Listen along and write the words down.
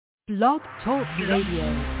Blog Talk Radio.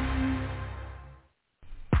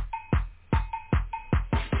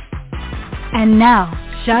 And now,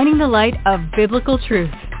 shining the light of biblical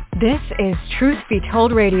truth, this is Truth Be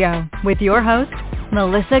Told Radio with your host,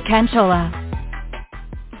 Melissa Canchola.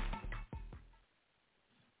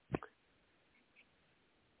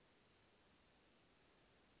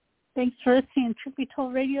 Thanks for listening to Truth Be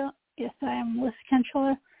Told Radio. Yes, I am Melissa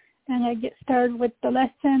Canchola, and I get started with the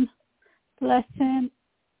lesson. The lesson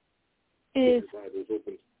is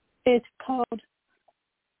called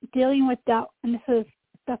Dealing with Doubt, and this is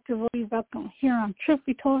Dr. Roy Velcom here on Truth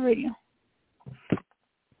Be Told Radio.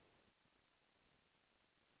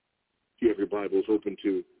 You have your Bibles open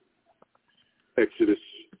to Exodus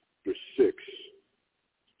 6.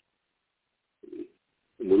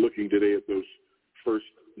 And we're looking today at those first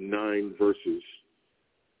 9 verses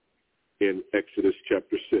in Exodus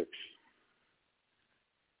chapter 6.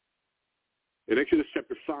 In Exodus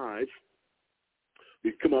chapter 5,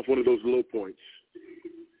 we've come off one of those low points.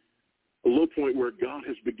 A low point where God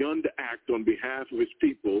has begun to act on behalf of his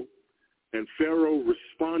people, and Pharaoh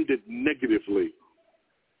responded negatively.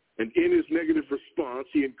 And in his negative response,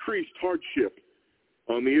 he increased hardship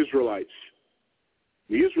on the Israelites.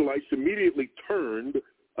 The Israelites immediately turned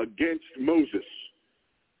against Moses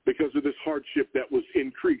because of this hardship that was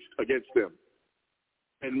increased against them.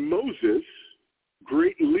 And Moses,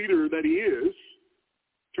 great leader that he is,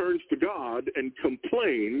 turns to God and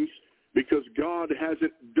complains because God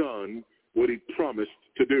hasn't done what he promised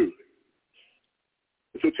to do.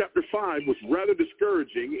 And so chapter 5 was rather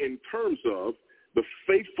discouraging in terms of the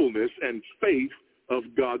faithfulness and faith of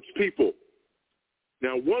God's people.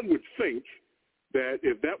 Now, one would think that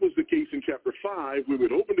if that was the case in chapter 5, we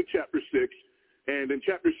would open to chapter 6, and in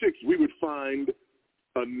chapter 6, we would find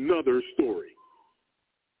another story.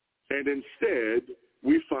 And instead,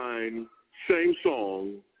 we find same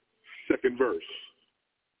song, second verse.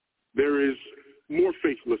 There is more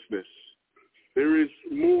faithlessness. There is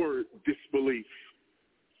more disbelief.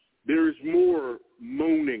 There is more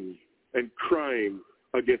moaning and crying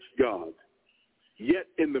against God. Yet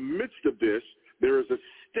in the midst of this, there is a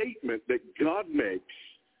statement that God makes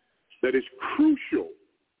that is crucial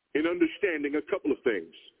in understanding a couple of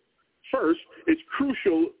things. First, it's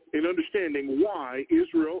crucial in understanding why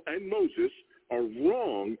Israel and Moses are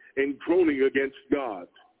wrong in groaning against God.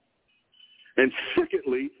 And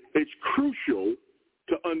secondly, it's crucial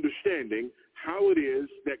to understanding how it is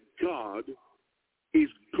that God is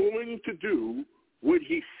going to do what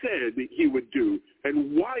he said he would do,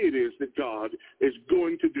 and why it is that God is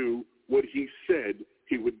going to do what he said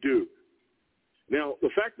he would do. Now,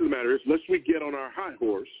 the fact of the matter is, lest we get on our high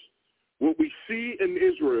horse, what we see in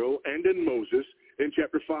Israel and in Moses in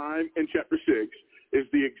chapter 5 and chapter 6 is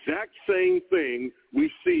the exact same thing we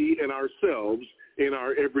see in ourselves in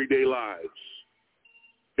our everyday lives.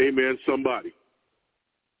 Amen, somebody.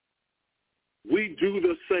 We do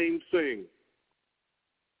the same thing.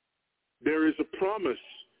 There is a promise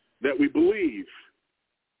that we believe,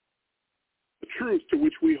 a truth to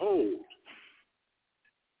which we hold.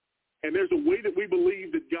 And there's a way that we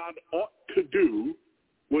believe that God ought to do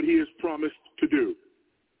what he has promised to do.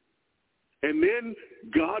 And then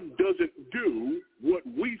God doesn't do what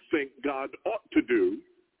we think God ought to do.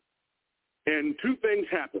 And two things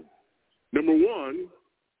happen. Number one,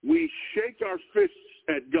 we shake our fists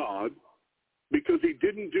at God because he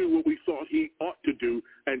didn't do what we thought he ought to do.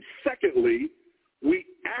 And secondly, we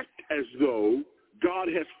act as though God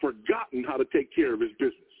has forgotten how to take care of his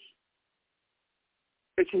business.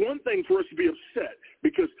 It's one thing for us to be upset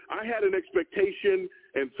because I had an expectation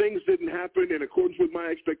and things didn't happen in accordance with my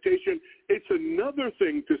expectation. It's another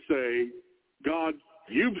thing to say, God,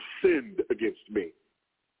 you've sinned against me.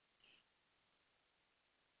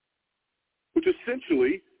 Which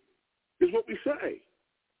essentially is what we say.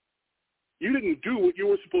 You didn't do what you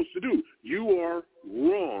were supposed to do. You are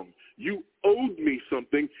wrong. You owed me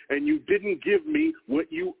something, and you didn't give me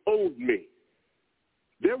what you owed me.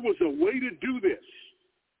 There was a way to do this.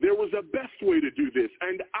 There was a best way to do this,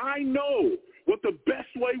 and I know what the best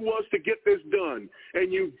way was to get this done,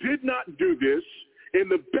 and you did not do this in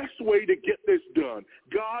the best way to get this done.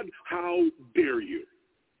 God, how dare you?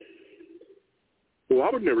 Well, I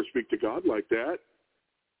would never speak to God like that.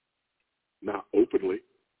 Not openly.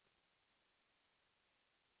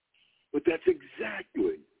 But that's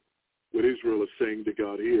exactly what Israel is saying to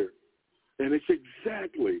God here. And it's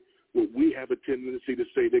exactly what we have a tendency to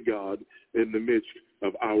say to God in the midst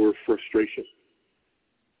of our frustration.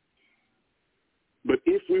 But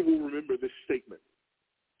if we will remember this statement,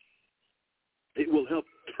 it will help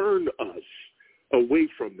turn us away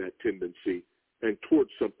from that tendency and towards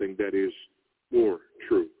something that is more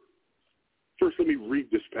true. read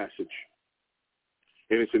this passage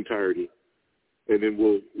in its entirety, and then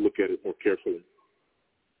we'll look at it more carefully.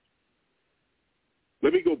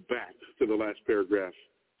 Let me go back to the last paragraph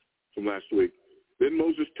from last week. Then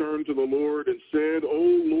Moses turned to the Lord and said, "O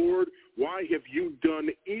Lord, why have you done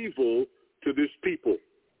evil to this people?"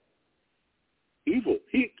 Evil.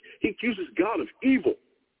 He accuses God of evil.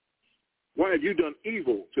 Why have you done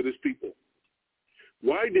evil to this people?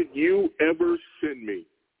 Why did you ever send me?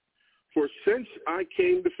 For since I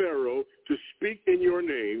came to Pharaoh to speak in your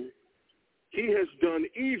name, he has done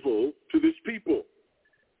evil to this people,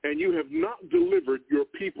 and you have not delivered your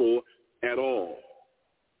people at all.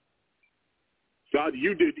 God,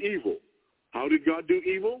 you did evil. How did God do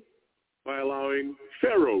evil? By allowing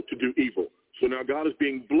Pharaoh to do evil. So now God is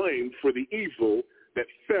being blamed for the evil that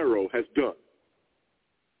Pharaoh has done.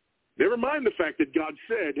 Never mind the fact that God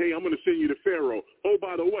said, hey, I'm going to send you to Pharaoh. Oh,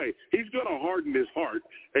 by the way, he's going to harden his heart,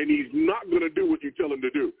 and he's not going to do what you tell him to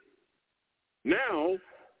do. Now,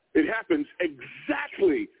 it happens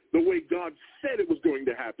exactly the way God said it was going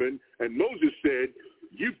to happen, and Moses said,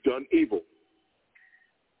 you've done evil.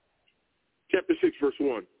 Chapter 6, verse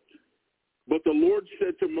 1. But the Lord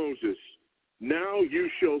said to Moses, now you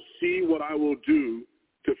shall see what I will do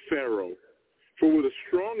to Pharaoh. For with a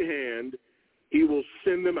strong hand he will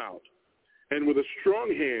send them out, and with a strong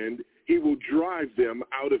hand he will drive them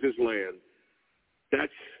out of his land.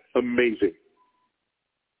 That's amazing.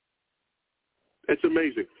 That's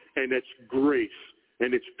amazing. And that's grace,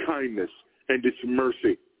 and it's kindness, and it's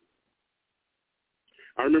mercy.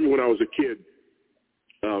 I remember when I was a kid,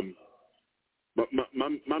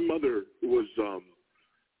 my mother was,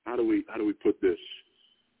 how do we put this?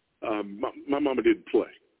 My mama didn't play.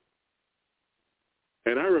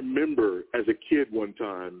 And I remember as a kid one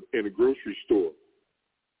time in a grocery store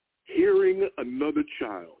hearing another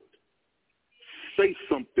child say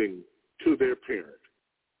something to their parent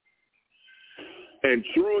and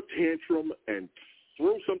throw a tantrum and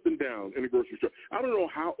throw something down in a grocery store. I don't know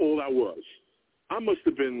how old I was. I must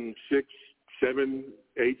have been 6, 7,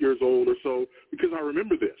 8 years old or so, because I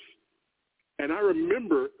remember this. And I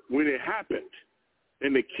remember when it happened,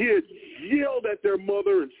 and the kids yelled at their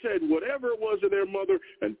mother and said whatever it was to their mother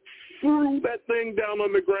and threw that thing down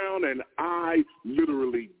on the ground, and I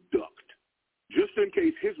literally ducked, just in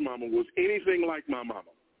case his mama was anything like my mama.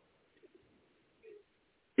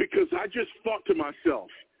 Because I just thought to myself,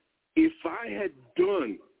 if I had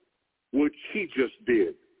done what he just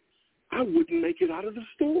did, I wouldn't make it out of the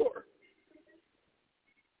store.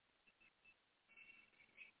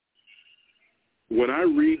 When I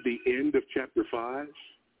read the end of chapter 5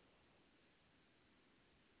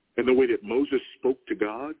 and the way that Moses spoke to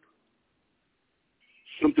God,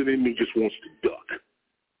 something in me just wants to duck.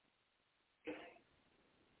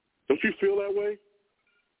 Don't you feel that way?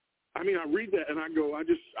 I mean, I read that and I go, I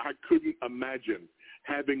couldn't imagine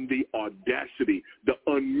having the audacity, the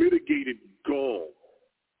unmitigated gall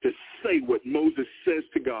to say what Moses says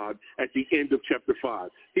to God at the end of chapter 5.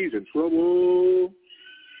 He's in trouble.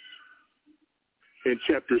 And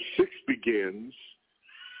chapter 6 begins,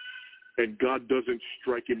 and God doesn't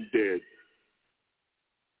strike him dead.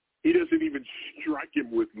 He doesn't even strike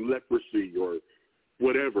him with leprosy or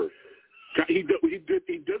whatever. He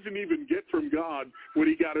doesn't even get from God what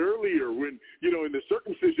he got earlier when, in the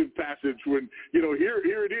circumcision passage, when, here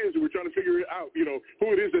it is, and we're trying to figure it out,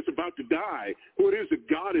 who it is that's about to die, who it is that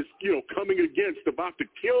God is, coming against, about to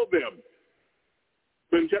kill them.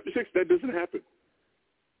 But in chapter 6, that doesn't happen.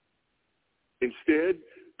 Instead,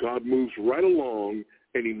 God moves right along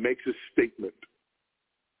and he makes a statement.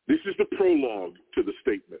 This is the prologue to the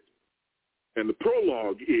statement. And the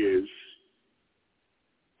prologue is,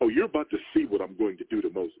 you're about to see what I'm going to do to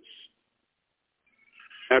Moses.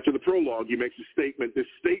 After the prologue, he makes a statement. This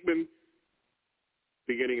statement,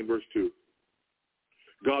 beginning in verse 2.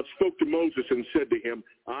 God spoke to Moses and said to him,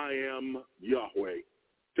 I am Yahweh,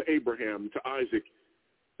 to Abraham, to Isaac,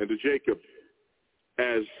 and to Jacob,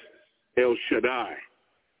 as El Shaddai.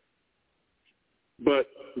 But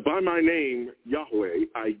by my name, Yahweh,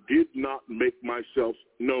 I did not make myself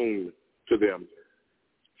known to them.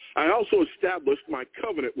 I also established my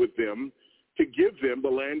covenant with them to give them the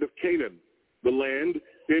land of Canaan, the land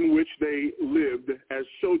in which they lived as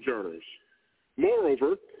sojourners.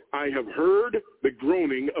 Moreover, I have heard the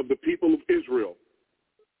groaning of the people of Israel,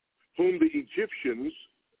 whom the Egyptians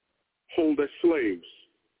hold as slaves,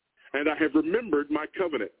 and I have remembered my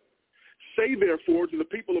covenant. Say therefore to the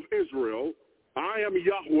people of Israel, I am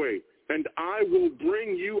Yahweh, and I will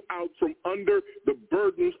bring you out from under the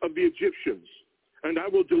burdens of the Egyptians, and I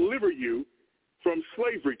will deliver you from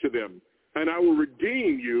slavery to them, and I will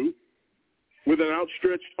redeem you with an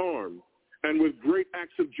outstretched arm, and with great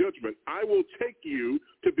acts of judgment. I will take you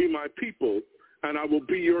to be my people, and I will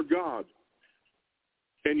be your God.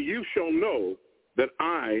 And you shall know that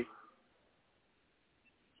I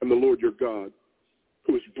am the Lord your God,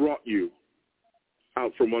 who has brought you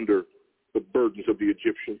out from under the burdens of the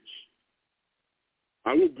Egyptians.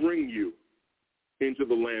 I will bring you into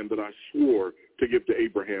the land that I swore to give to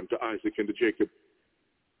Abraham, to Isaac, and to Jacob.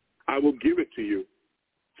 I will give it to you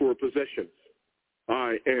for a possession.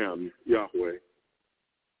 I am Yahweh.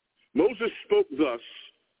 Moses spoke thus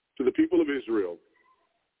to the people of Israel,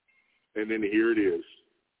 and then here it is.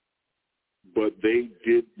 But they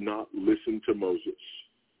did not listen to Moses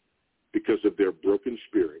because of their broken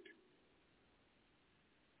spirit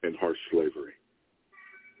and harsh slavery.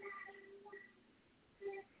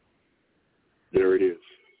 There it is.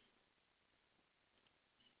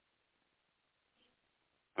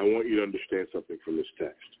 I want you to understand something from this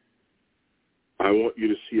text. I want you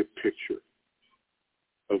to see a picture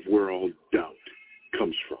of where all doubt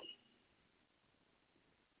comes from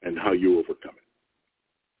and how you overcome it.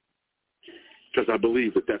 Because I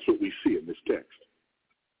believe that that's what we see in this text.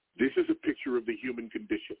 This is a picture of the human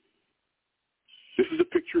condition. This is a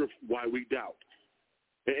picture of why we doubt.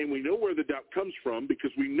 And we know where the doubt comes from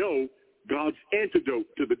because we know God's antidote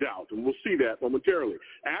to the doubt, and we'll see that momentarily.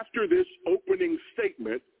 After this opening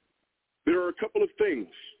statement, there are a couple of things.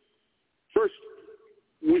 First,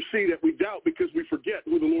 we see that we doubt because we forget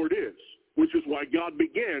who the Lord is, which is why God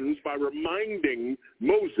begins by reminding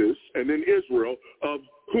Moses and then Israel of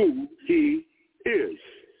who he is.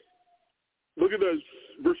 Look at those,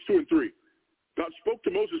 verse 2 and 3. God spoke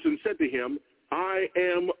to Moses and said to him, I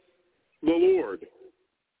am the Lord.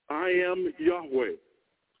 I am Yahweh.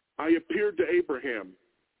 I appeared to Abraham,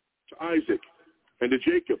 to Isaac, and to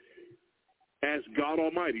Jacob as God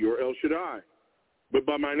Almighty, or El Shaddai. But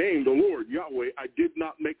by my name, the Lord, Yahweh, I did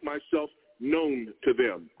not make myself known to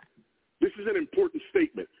them. This is an important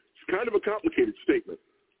statement. It's kind of a complicated statement.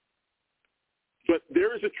 But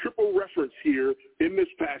there is a triple reference here in this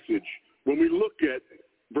passage when we look at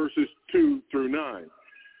verses 2 through 9.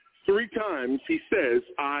 3 times he says,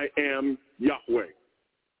 I am Yahweh.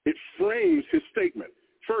 It frames his statement.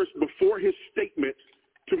 First, before his statement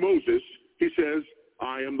to Moses, he says,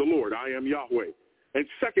 I am the Lord, I am Yahweh. And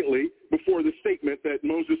secondly, before the statement that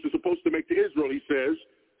Moses is supposed to make to Israel, he says,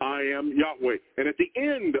 I am Yahweh. And at the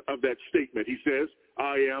end of that statement, he says,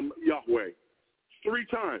 I am Yahweh. 3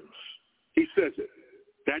 times he says it.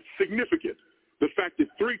 That's significant. The fact that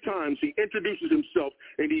 3 times he introduces himself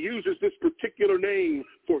and he uses this particular name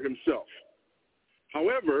for himself.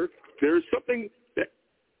 However, there is something that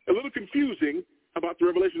a little confusing about the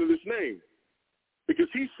revelation of this name. Because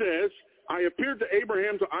he says, I appeared to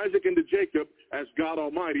Abraham, to Isaac, and to Jacob as God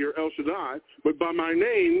Almighty, or El Shaddai, but by my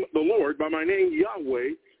name, the Lord, by my name, Yahweh,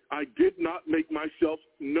 I did not make myself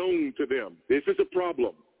known to them. This is a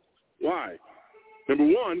problem. Why? Number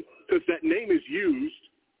one, because that name is used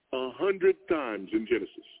 100 times in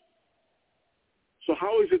Genesis. So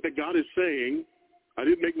how is it that God is saying, I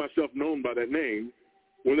didn't make myself known by that name,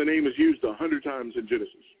 when the name is used 100 times in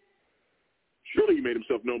Genesis? Surely he made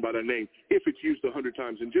himself known by that name if it's used 100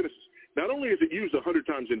 times in Genesis. Not only is it used 100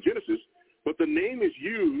 times in Genesis, but the name is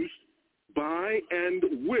used by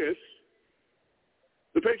and with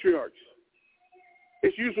the patriarchs.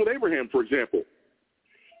 It's used with Abraham, for example.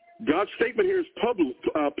 God's statement here is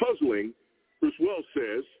puzzling. Bruce Wells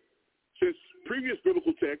says, since previous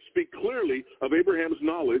biblical texts speak clearly of Abraham's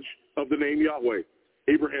knowledge of the name Yahweh.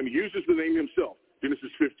 Abraham uses the name himself,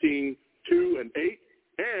 Genesis 15:2 and 8,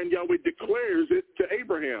 and Yahweh declares it to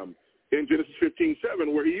Abraham in Genesis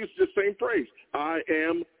 15:7, where he uses the same phrase, I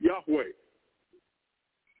am Yahweh.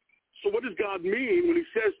 So what does God mean when he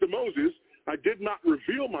says to Moses, I did not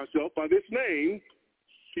reveal myself by this name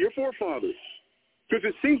to your forefathers? Because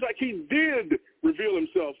it seems like he did reveal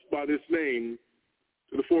himself by this name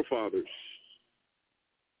to the forefathers.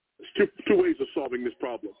 There's two ways of solving this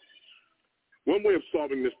problem. One way of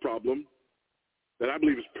solving this problem that I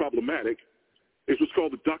believe is problematic is what's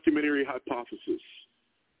called the documentary hypothesis.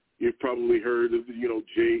 You've probably heard of,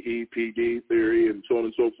 JEPD theory and so on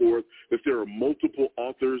and so forth, that there are multiple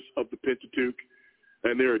authors of the Pentateuch,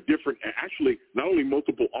 and there are different, actually, not only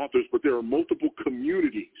multiple authors, but there are multiple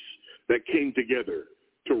communities that came together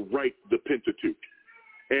to write the Pentateuch.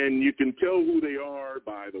 And you can tell who they are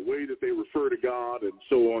by the way that they refer to God and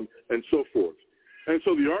so on and so forth. And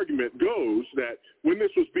so the argument goes that when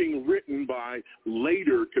this was being written by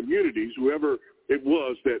later communities, whoever it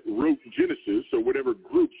was that wrote Genesis, or whatever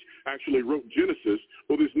groups actually wrote Genesis,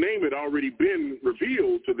 well, this name had already been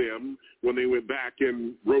revealed to them when they went back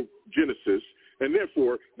and wrote Genesis. And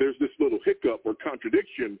therefore, there's this little hiccup or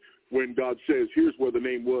contradiction when God says, here's where the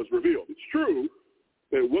name was revealed. It's true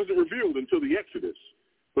that it wasn't revealed until the Exodus,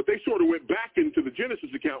 but they sort of went back into the Genesis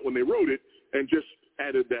account when they wrote it and just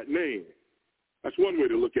added that name. That's one way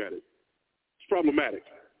to look at it. It's problematic.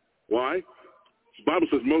 Why? The Bible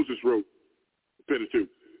says Moses wrote the Pentateuch,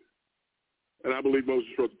 and I believe Moses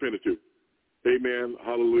wrote the Pentateuch. Amen,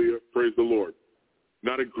 hallelujah, praise the Lord.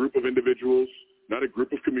 Not a group of individuals, not a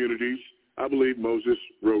group of communities. I believe Moses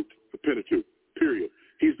wrote the Pentateuch, period.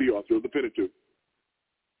 He's the author of the Pentateuch.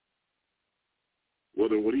 Well,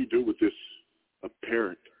 then what do you do with this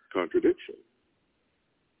apparent contradiction?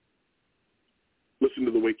 Listen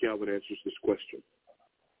to the way Calvin answers this question.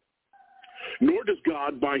 Nor does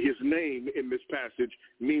God, by his name in this passage,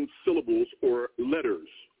 mean syllables or letters,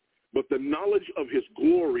 but the knowledge of his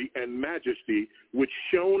glory and majesty, which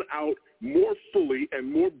shone out more fully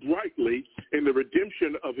and more brightly in the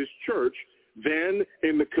redemption of his church than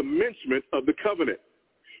in the commencement of the covenant.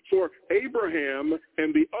 For Abraham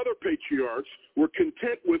and the other patriarchs were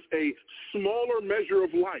content with a smaller measure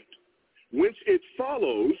of light, whence it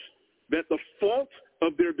follows that the fault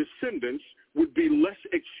of their descendants would be less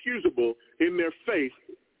excusable in their faith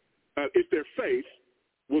if their faith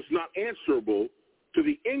was not answerable to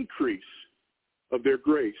the increase of their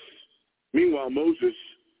grace. Meanwhile, Moses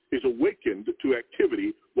is awakened to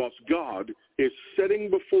activity whilst God is setting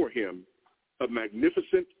before him a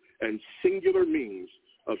magnificent and singular means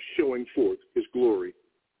of showing forth his glory.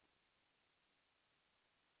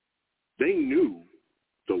 They knew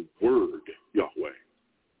the word Yahweh.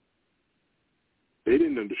 They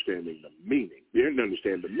didn't understand the meaning. They didn't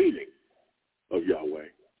understand the meaning of Yahweh.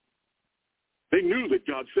 They knew that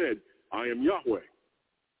God said, I am Yahweh.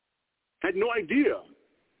 Had no idea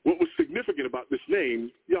what was significant about this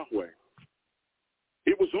name, Yahweh.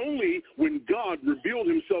 It was only when God revealed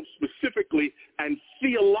himself specifically and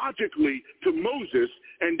theologically to Moses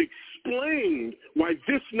and explained why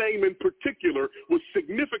this name in particular was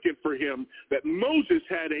significant for him that Moses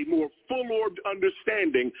had a more full-orbed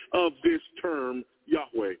understanding of this term,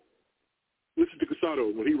 Yahweh. Listen to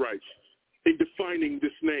Casado when he writes, in defining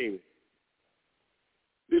this name.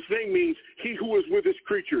 This name means he who is with his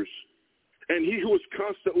creatures, and he who is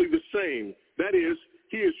constantly the same. That is,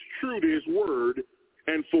 he is true to his word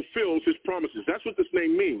and fulfills his promises. That's what this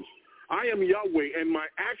name means. I am Yahweh, and my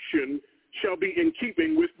action shall be in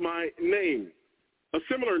keeping with my name. A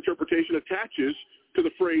similar interpretation attaches to the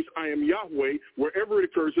phrase, I am Yahweh, wherever it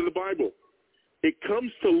occurs in the Bible. It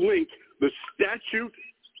comes to link the statute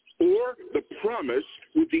or the promise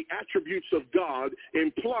with the attributes of God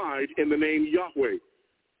implied in the name Yahweh.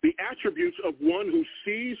 The attributes of one who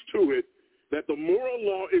sees to it that the moral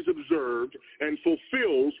law is observed and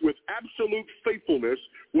fulfills with absolute faithfulness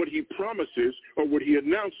what he promises or what he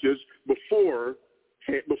announces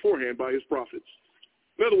beforehand by his prophets.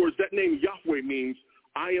 In other words, that name Yahweh means,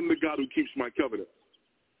 I am the God who keeps my covenant.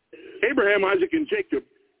 Abraham, Isaac, and Jacob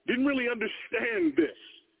didn't really understand this.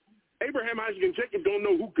 Abraham, Isaac, and Jacob don't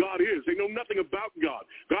know who God is. They know nothing about God.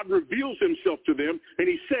 God reveals himself to them, and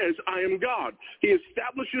he says, I am God. He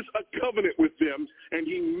establishes a covenant with them, and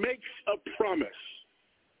he makes a promise.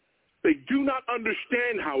 They do not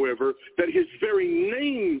understand, however, that his very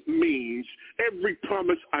name means every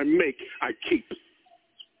promise I make, I keep.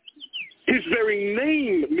 His very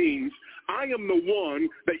name means I am the one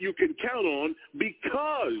that you can count on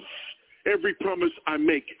because every promise I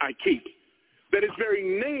make, I keep. That his very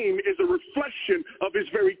name is a reflection of his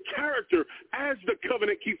very character as the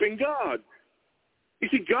covenant-keeping God. You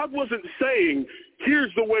see, God wasn't saying,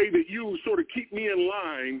 here's the way that you sort of keep me in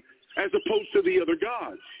line as opposed to the other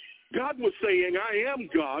gods. God was saying, I am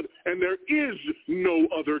God, and there is no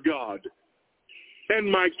other God. And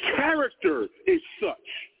my character is such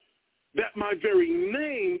that my very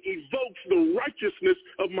name evokes the righteousness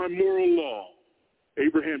of my moral law.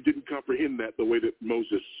 Abraham didn't comprehend that the way that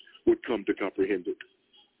Moses would come to comprehend it.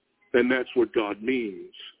 And that's what God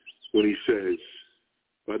means when he says,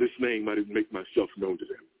 by this name I didn't make myself known to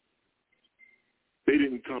them. They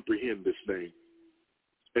didn't comprehend this name.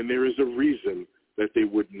 And there is a reason that they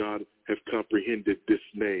would not have comprehended this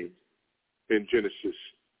name in Genesis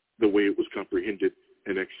the way it was comprehended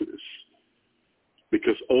in Exodus.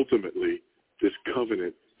 Because ultimately, this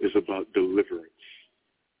covenant is about deliverance.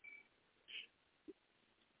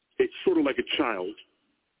 It's sort of like a child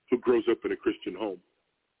who grows up in a Christian home.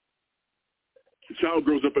 The child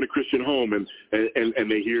grows up in a Christian home and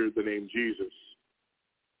they hear the name Jesus.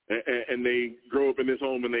 And they grow up in this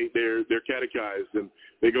home and they're catechized and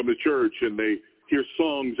they go to church and they hear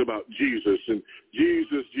songs about Jesus and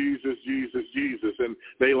Jesus, Jesus, Jesus, Jesus. And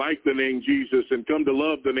they like the name Jesus and come to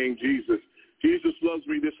love the name Jesus. Jesus loves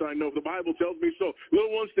me, this I know. The Bible tells me so.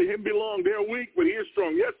 Little ones to him belong. They're weak, but he is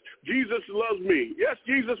strong. Yes, Jesus loves me. Yes,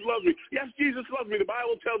 Jesus loves me. Yes, Jesus loves me. The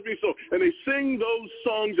Bible tells me so. And they sing those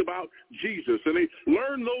songs about Jesus, and they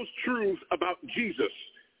learn those truths about Jesus.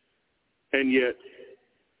 And yet,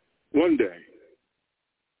 one day,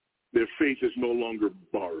 their faith is no longer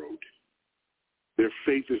borrowed. Their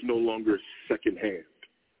faith is no longer secondhand.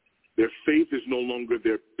 Their faith is no longer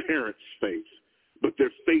their parents' faith, but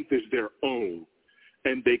their faith is their own.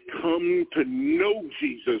 And they come to know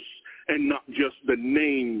Jesus and not just the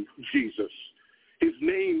name Jesus. His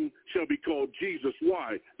name shall be called Jesus.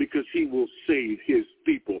 Why? Because he will save his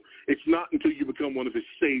people. It's not until you become one of his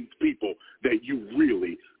saved people that you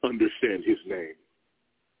really understand his name.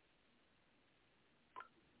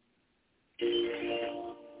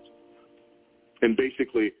 And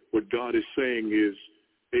basically what God is saying is,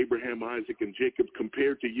 Abraham, Isaac, and Jacob,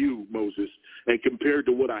 compared to you, Moses, and compared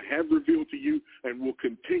to what I have revealed to you and will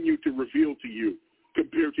continue to reveal to you,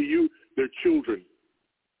 compared to you, they're children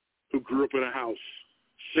who grew up in a house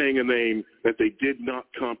saying a name that they did not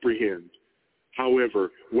comprehend.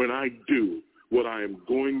 However, when I do what I am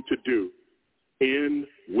going to do in,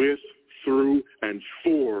 with, through, and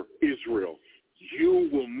for Israel, you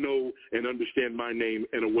will know and understand my name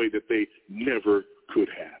in a way that they never could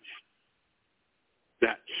have.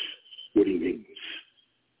 That's what he means.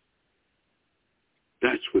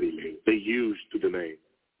 That's what he means. They used the name,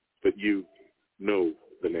 but you know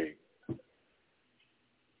the name.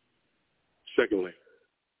 Secondly,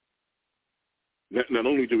 not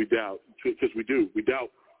only do we doubt, because we do, we doubt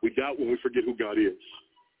when we forget who God is.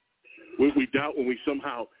 We doubt when we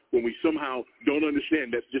somehow don't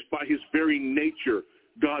understand that just by his very nature,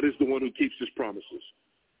 God is the one who keeps his promises.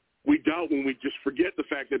 We doubt when we just forget the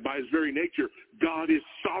fact that by his very nature, God is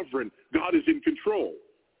sovereign. God is in control.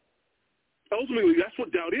 Ultimately, that's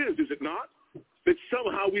what doubt is it not? That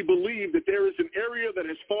somehow we believe that there is an area that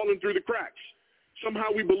has fallen through the cracks.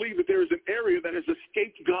 Somehow we believe that there is an area that has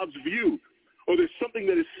escaped God's view, or there's something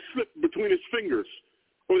that has slipped between his fingers,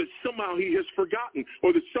 or that somehow he has forgotten,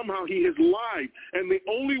 or that somehow he has lied. And the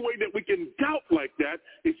only way that we can doubt like that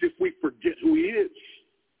is if we forget who he is.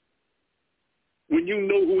 When you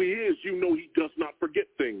know who he is, you know he does not forget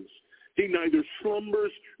things. He neither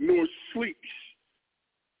slumbers nor sleeps.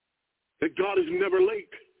 That God is never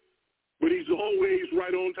late, but he's always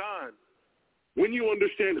right on time. When you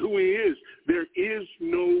understand who he is, there is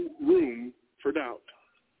no room for doubt.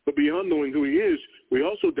 But beyond knowing who he is, we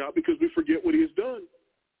also doubt because we forget what he has done.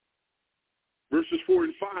 Verses 4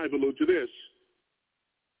 and 5 allude to this.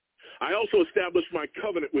 I also established my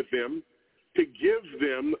covenant with them to give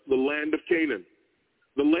them the land of Canaan,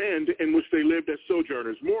 the land in which they lived as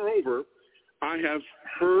sojourners. Moreover, I have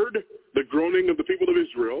heard the groaning of the people of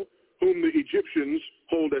Israel, whom the Egyptians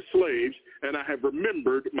hold as slaves, and I have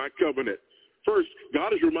remembered my covenant. First,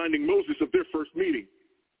 God is reminding Moses of their first meeting.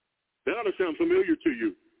 That ought to sound familiar to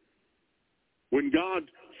you. When God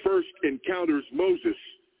first encounters Moses,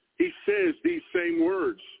 he says these same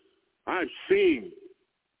words. I've seen,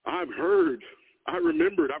 I've heard, I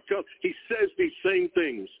remembered, I've come. He says these same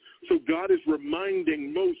things. So God is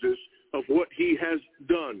reminding Moses of what he has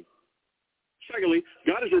done. Secondly,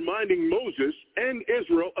 God is reminding Moses and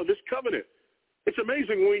Israel of his covenant. It's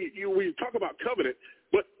amazing when we talk about covenant,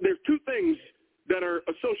 but there are two things that are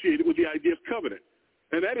associated with the idea of covenant,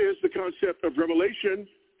 and that is the concept of revelation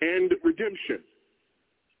and redemption.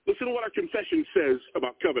 Listen to what our confession says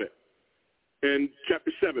about covenant in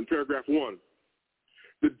chapter 7, paragraph 1.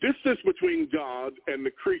 The distance between God and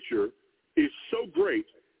the creature is so great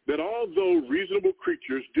that although reasonable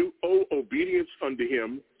creatures do owe obedience unto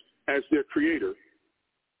him as their creator,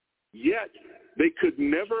 yet they could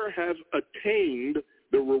never have attained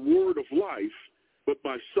the reward of life but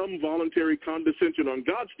by some voluntary condescension on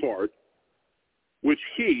God's part, which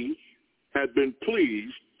he had been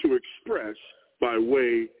pleased to express by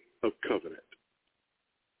way of covenant.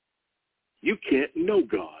 You can't know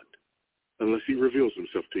God unless he reveals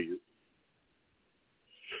himself to you.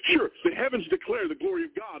 Sure, the heavens declare the glory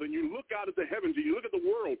of God, and you look out at the heavens and you look at the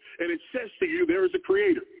world, and it says to you there is a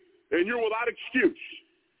creator, and you're without excuse.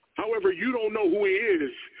 However, you don't know who he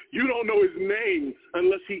is. You don't know his name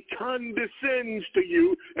unless he condescends to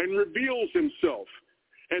you and reveals himself.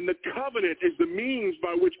 And the covenant is the means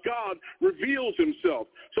by which God reveals himself.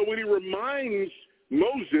 So when he reminds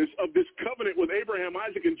Moses of this covenant with Abraham,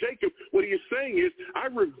 Isaac, and Jacob, what he is saying is, I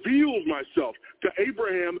revealed myself to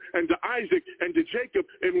Abraham and to Isaac and to Jacob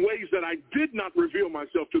in ways that I did not reveal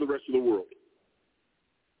myself to the rest of the world.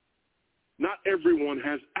 Not everyone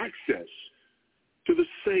has access to the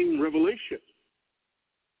same revelation.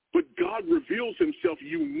 But God reveals himself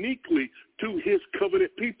uniquely to his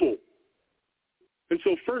covenant people. And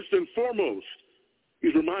so first and foremost,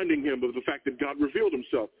 he's reminding him of the fact that God revealed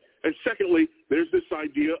himself. And secondly, there's this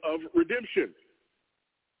idea of redemption.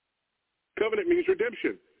 Covenant means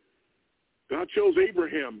redemption. God chose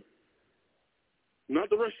Abraham, not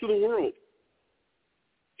the rest of the world.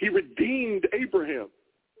 He redeemed Abraham.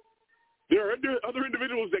 There are other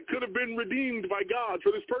individuals that could have been redeemed by God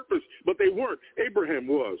for this purpose, but they weren't. Abraham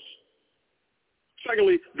was.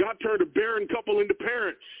 Secondly, God turned a barren couple into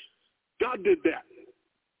parents. God did that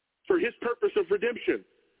for his purpose of redemption.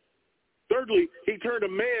 Thirdly, he turned a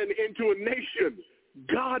man into a nation.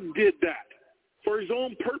 God did that for his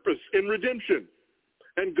own purpose in redemption.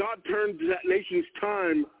 And God turned that nation's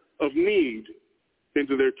time of need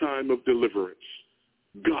into their time of deliverance.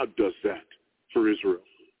 God does that for Israel.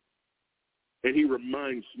 And he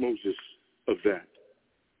reminds Moses of that.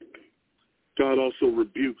 God also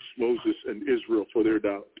rebukes Moses and Israel for their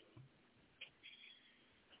doubt.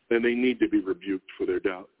 And they need to be rebuked for their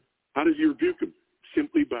doubt. How does he rebuke them?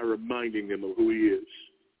 Simply by reminding them of who he is.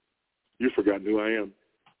 You've forgotten who I am.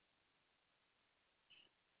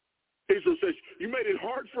 Israel says, you made it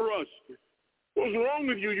hard for us. What was wrong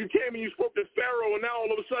with you? You came and you spoke to Pharaoh, and now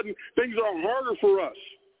all of a sudden things are harder for us.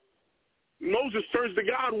 Moses turns to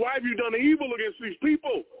God, why have you done evil against these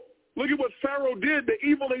people? Look at what Pharaoh did, the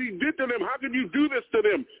evil that he did to them. How could you do this to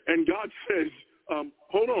them? And God says,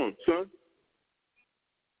 hold on, son.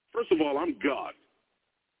 First of all, I'm God.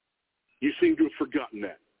 You seem to have forgotten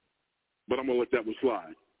that, but I'm going to let that one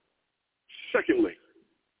slide. Secondly,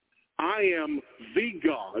 I am the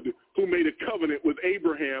God who made a covenant with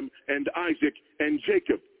Abraham and Isaac and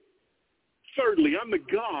Jacob. Thirdly, I'm the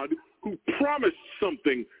God who promised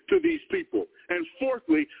something to these people. And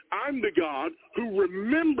fourthly, I'm the God who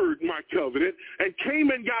remembered my covenant and came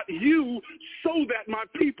and got you so that my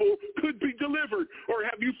people could be delivered. Or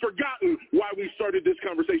have you forgotten why we started this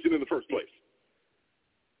conversation in the first place?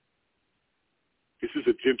 This is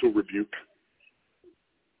a gentle rebuke.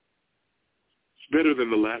 It's better than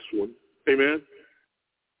the last one. Amen?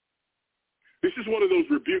 This is one of those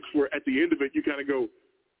rebukes where at the end of it you kind of go,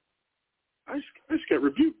 I just got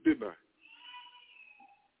rebuked, didn't I?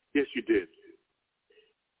 Yes, you did.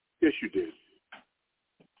 Yes, you did.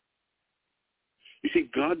 You see,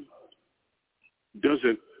 God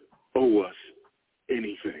doesn't owe us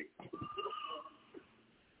anything.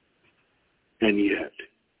 And yet,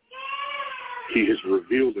 he has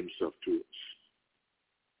revealed himself to us.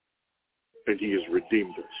 And he has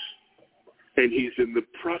redeemed us. And he's in the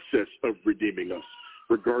process of redeeming us,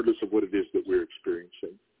 regardless of what it is that we're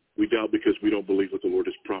experiencing. We doubt because we don't believe what the Lord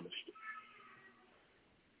has promised.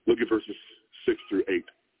 Look at verses 6 through 8.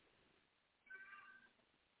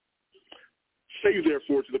 Say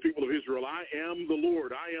therefore to the people of Israel, I am the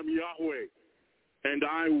Lord, I am Yahweh, and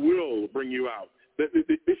I will bring you out. This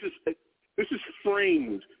is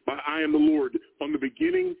framed by I am the Lord on the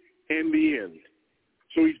beginning and the end.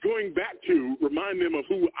 So he's going back to remind them of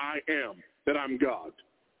who I am, that I'm God.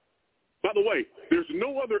 By the way, there's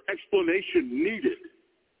no other explanation needed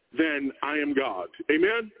than I am God.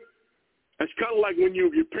 Amen? It's kind of like when your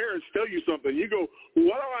parents tell you something, you go,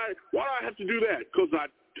 why do I have to do that? Because I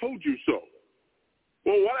told you so.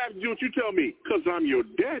 Well, why do I have to do what you tell me? Because I'm your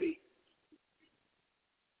daddy.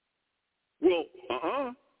 Well,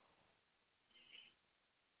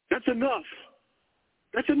 That's enough.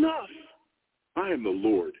 That's enough. I am the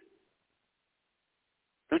Lord.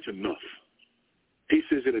 That's enough. He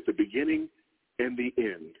says it at the beginning and the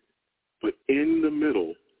end. But in the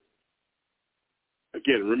middle,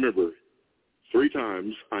 again, remember, 3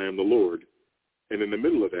 times I am the Lord. And in the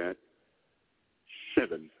middle of that,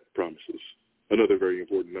 7 promises. Another very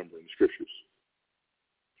important number in the scriptures.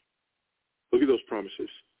 Look at those promises.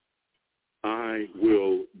 I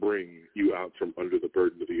will bring you out from under the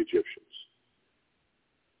burden of the Egyptians.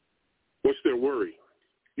 What's their worry?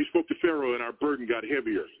 You spoke to Pharaoh and our burden got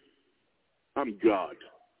heavier. I'm God.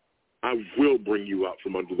 I will bring you out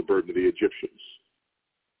from under the burden of the Egyptians.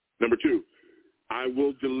 Number 2, I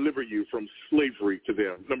will deliver you from slavery to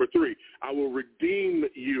them. Number 3, I will redeem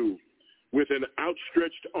you with an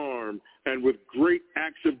outstretched arm and with great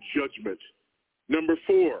acts of judgment. Number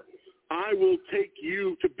 4, I will take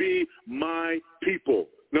you to be my people.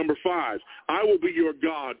 Number 5, I will be your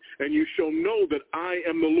God, and you shall know that I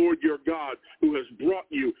am the Lord your God who has brought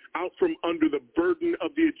you out from under the burden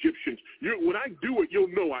of the Egyptians. When I do it, you'll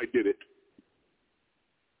know I did it.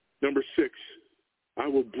 Number 6, I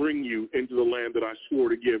will bring you into the land that I swore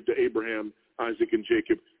to give to Abraham, Isaac, and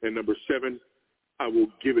Jacob. And number 7, I will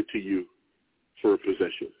give it to you for a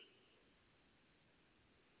possession.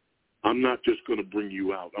 I'm not just going to bring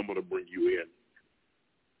you out. I'm going to bring you in.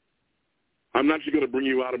 I'm not just going to bring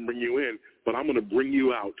you out and bring you in, but I'm going to bring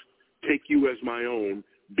you out, take you as my own,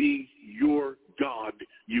 be your God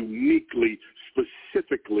uniquely,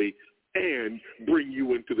 specifically, and bring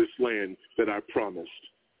you into this land that I promised.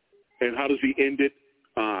 And how does he end it?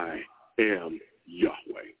 I am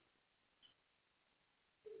Yahweh.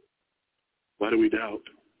 Why do we doubt?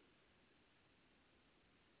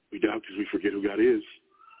 We doubt because we forget who God is.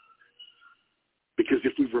 Because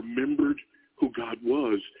if we remembered who God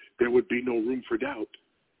was, there would be no room for doubt.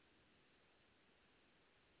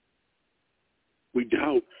 We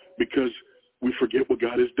doubt because we forget what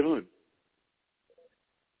God has done.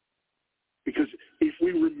 Because if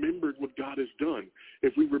we remembered what God has done,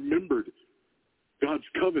 if we remembered God's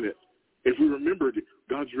covenant, if we remembered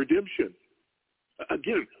God's redemption,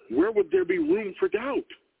 again, where would there be room for doubt?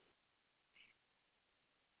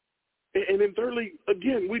 And then thirdly,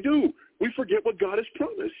 again, we do. We forget what God has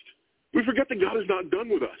promised. We forget that God is not done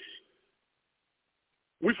with us.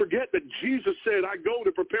 We forget that Jesus said, I go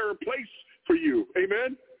to prepare a place for you.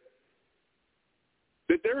 Amen?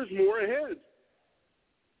 That there is more ahead.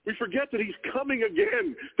 We forget that he's coming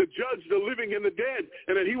again to judge the living and the dead,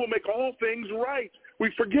 and that he will make all things right.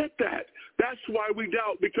 We forget that. That's why we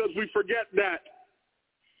doubt, because we forget that.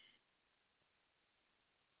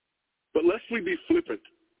 But lest we be flippant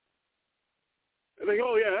and think,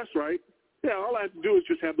 oh, yeah, that's right. Yeah, all I have to do is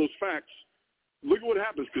just have those facts. Look at what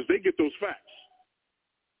happens, because they get those facts.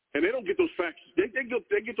 And they don't get those facts. They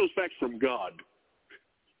get those facts from God.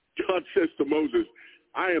 God says to Moses,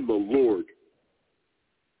 I am the Lord.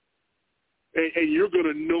 And you're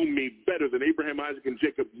going to know me better than Abraham, Isaac, and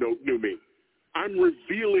Jacob knew me. I'm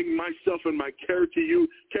revealing myself and my character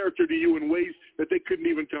to you in ways that they couldn't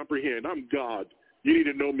even comprehend. I'm God. You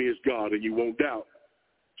need to know me as God, and you won't doubt.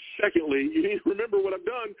 Secondly, you need to remember what I've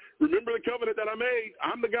done. Remember the covenant that I made.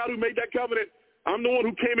 I'm the God who made that covenant. I'm the one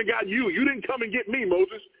who came and got you. You didn't come and get me,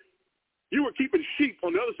 Moses. You were keeping sheep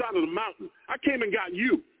on the other side of the mountain. I came and got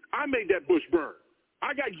you. I made that bush burn.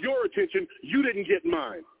 I got your attention. You didn't get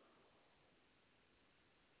mine.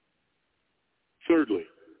 Thirdly,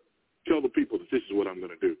 tell the people that this is what I'm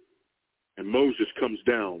going to do. And Moses comes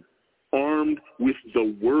down armed with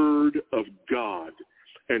the word of God.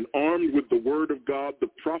 And armed with the word of God, the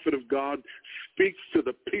prophet of God speaks to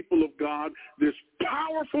the people of God this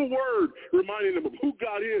powerful word, reminding them of who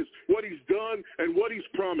God is, what he's done, and what he's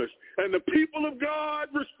promised. And the people of God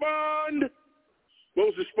respond.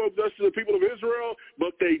 Moses spoke thus to the people of Israel,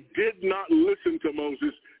 but they did not listen to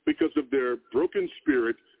Moses because of their broken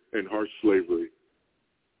spirit and harsh slavery.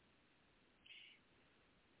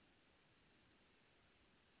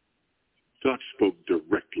 God spoke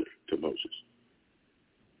directly to Moses.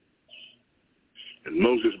 And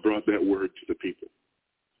Moses brought that word to the people.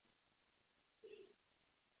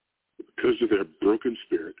 Because of their broken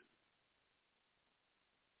spirit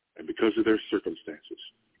and because of their circumstances,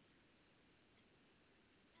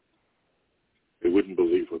 they wouldn't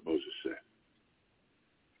believe what Moses said.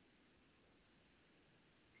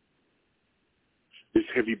 This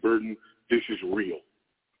heavy burden, this is real.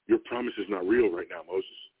 Your promise is not real right now, Moses.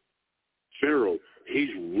 Pharaoh, he's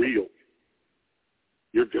real.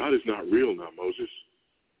 Your God is not real now, Moses.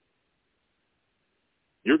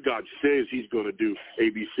 Your God says he's going to do A,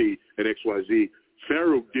 B, C, and X, Y, Z.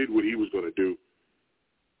 Pharaoh did what he was going to do.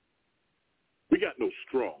 We got no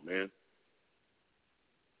straw, man.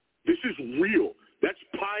 This is real. That's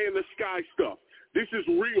pie in the sky stuff. This is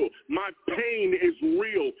real. My pain is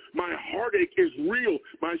real. My heartache is real.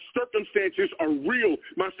 My circumstances are real.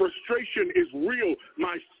 My frustration is real.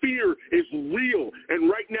 My fear is real. And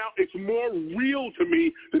right now, it's more real to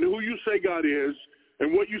me than who you say God is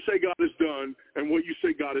and what you say God has done and what you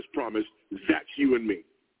say God has promised. That's you and me.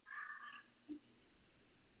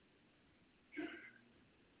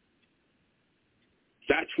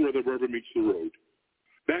 That's where the rubber meets the road.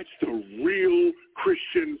 That's the real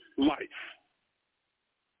Christian life.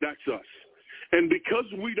 That's us. And because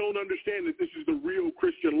we don't understand that this is the real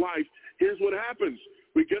Christian life, here's what happens.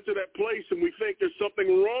 We get to that place and we think there's something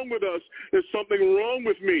wrong with us. There's something wrong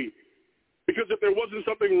with me. Because if there wasn't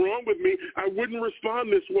something wrong with me, I wouldn't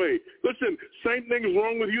respond this way. Listen, same thing is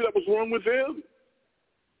wrong with you that was wrong with them.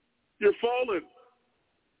 You're fallen.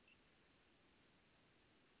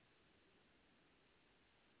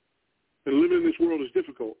 And living in this world is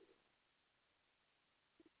difficult.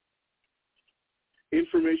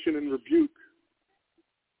 Information and rebuke,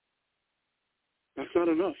 that's not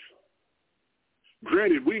enough.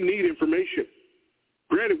 Granted, we need information.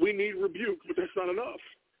 Granted, we need rebuke, but that's not enough.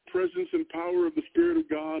 Presence and power of the Spirit of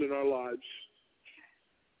God in our lives.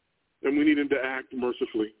 And we need him to act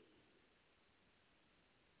mercifully.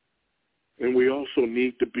 And we also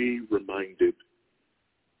need to be reminded.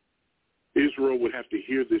 Israel would have to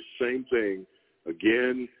hear this same thing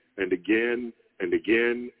again and again and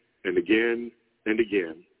again and again and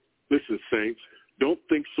again. Listen, saints, don't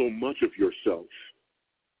think so much of yourself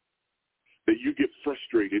that you get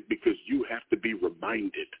frustrated because you have to be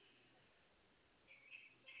reminded.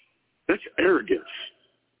 That's arrogance.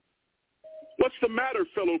 What's the matter,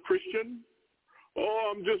 fellow Christian?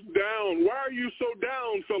 Oh, I'm just down. Why are you so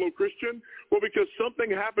down, fellow Christian? Well, because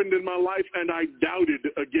something happened in my life and I doubted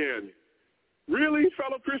again. Really,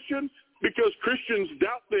 fellow Christian? Because Christians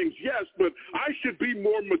doubt things, yes, but I should be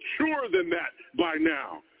more mature than that by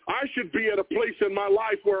now. I should be at a place in my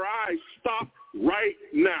life where I stop right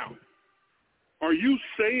now. Are you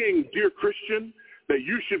saying, dear Christian, that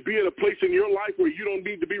you should be at a place in your life where you don't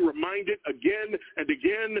need to be reminded again and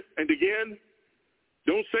again and again?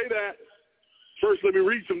 Don't say that. First, let me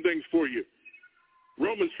read some things for you.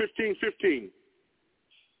 Romans 15:15.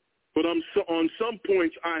 But on some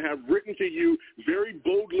points I have written to you very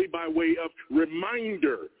boldly by way of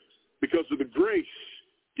reminder because of the grace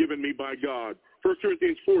given me by God. 1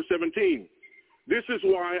 Corinthians 4:17. This is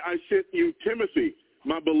why I sent you Timothy,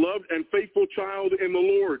 my beloved and faithful child in the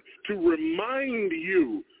Lord, to remind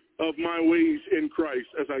you of my ways in Christ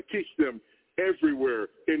as I teach them everywhere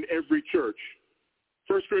in every church.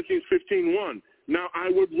 1 Corinthians 15:1. Now I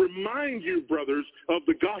would remind you, brothers, of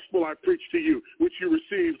the gospel I preached to you, which you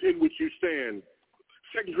received, in which you stand.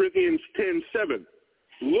 2 Corinthians 10:7.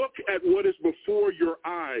 Look at what is before your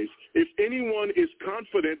eyes. If anyone is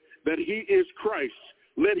confident that he is Christ,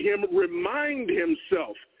 let him remind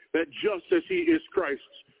himself that just as he is Christ,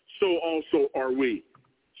 so also are we.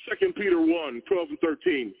 2 Peter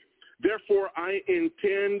 1:12-13. Therefore I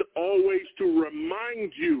intend always to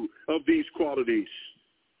remind you of these qualities.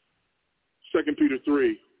 2 Peter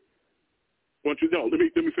 3. Let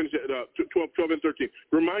me finish it 12 and 13.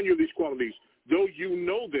 Remind you of these qualities, though you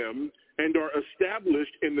know them and are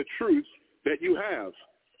established in the truth that you have.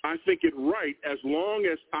 I think it right, as long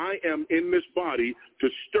as I am in this body, to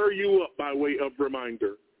stir you up by way of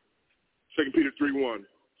reminder. 2 Peter 3:1.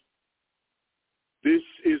 This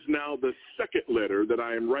is now the second letter that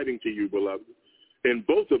I am writing to you, beloved. In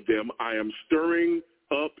both of them, I am stirring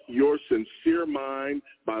up your sincere mind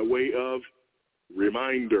by way of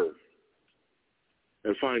reminder.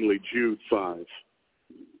 And finally, Jude 5.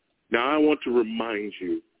 Now I want to remind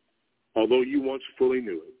you, although you once fully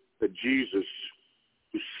knew it, that Jesus,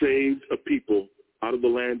 who saved a people out of the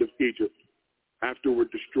land of Egypt,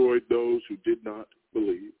 afterward destroyed those who did not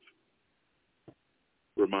believe.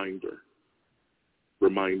 Reminder,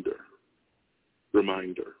 reminder,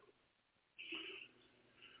 reminder.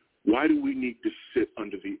 Why do we need to sit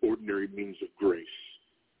under the ordinary means of grace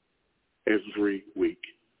every week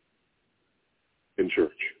in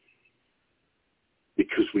church?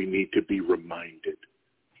 Because we need to be reminded.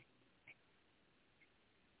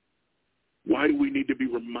 Why do we need to be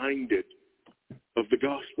reminded of the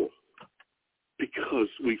gospel? Because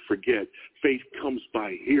we forget. Faith comes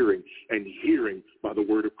by hearing, and hearing by the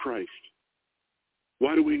word of Christ.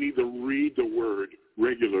 Why do we need to read the word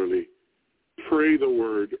regularly, pray the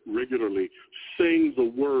word regularly, sing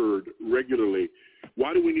the word regularly?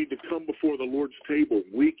 Why do we need to come before the Lord's table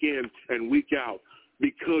week in and week out?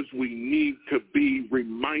 Because we need to be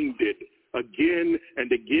reminded again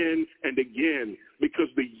and again and again, because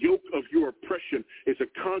the yoke of your oppression is a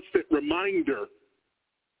constant reminder,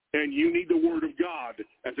 and you need the word of God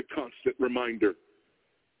as a constant reminder,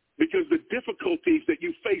 because the difficulties that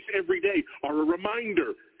you face every day are a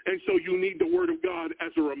reminder, and so you need the word of God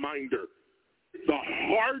as a reminder. The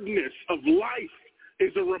hardness of life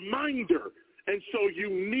is a reminder, and so you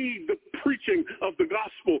need the preaching of the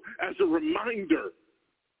gospel as a reminder.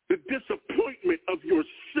 The disappointment of your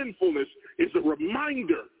sinfulness is a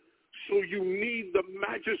reminder. So you need the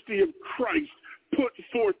majesty of Christ put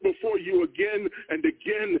forth before you again and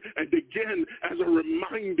again and again as a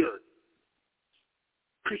reminder.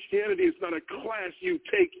 Christianity is not a class you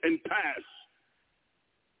take and pass.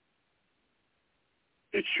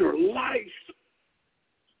 It's your life,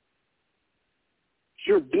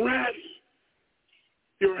 your breath,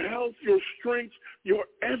 your health, your strength, your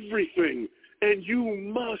everything. And you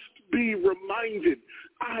must be reminded.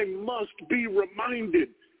 I must be reminded.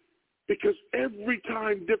 Because every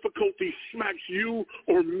time difficulty smacks you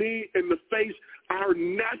or me in the face, our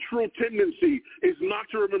natural tendency is not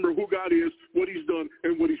to remember who God is, what he's done,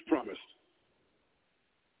 and what he's promised.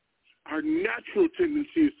 Our natural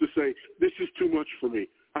tendency is to say, this is too much for me.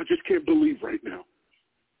 I just can't believe right now.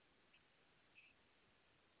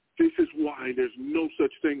 This is why there's no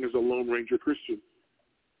such thing as a Lone Ranger Christian.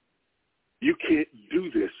 You can't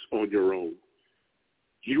do this on your own.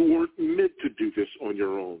 You weren't meant to do this on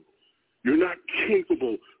your own. You're not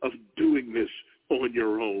capable of doing this on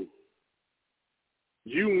your own.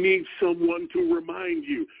 You need someone to remind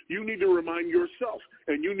you. You need to remind yourself,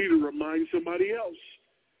 and you need to remind somebody else.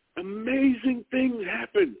 Amazing things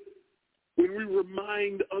happen when we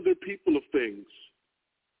remind other people of things.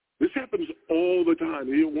 This happens all the time.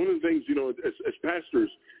 One of the things, as pastors,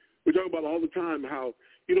 we talk about all the time how,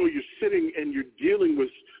 you're sitting and you're dealing with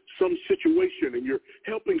some situation and you're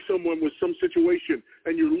helping someone with some situation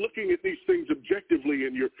and you're looking at these things objectively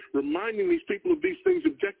and you're reminding these people of these things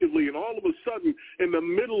objectively, and all of a sudden in the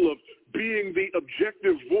middle of being the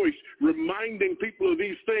objective voice reminding people of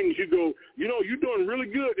these things, you go, you're doing really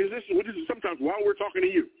good. This is sometimes while we're talking to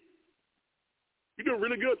you. You're doing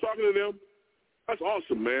really good talking to them. That's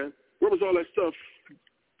awesome, man. Where was all that stuff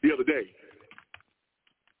the other day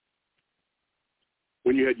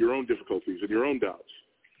when you had your own difficulties and your own doubts?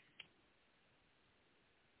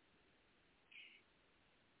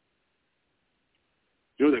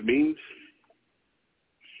 You know what that means?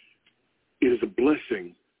 It is a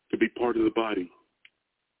blessing to be part of the body,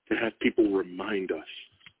 to have people remind us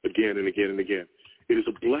again and again and again. It is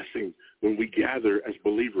a blessing when we gather as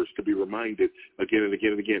believers to be reminded again and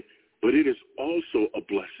again and again. But it is also a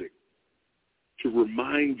blessing to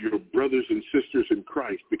remind your brothers and sisters in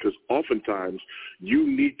Christ, because oftentimes you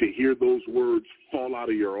need to hear those words fall out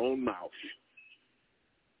of your own mouth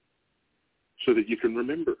so that you can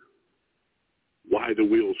remember why the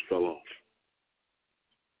wheels fell off.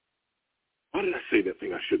 Why did I say that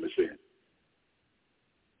thing I shouldn't have said?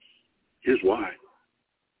 Here's why.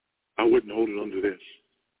 I wasn't holding on to this.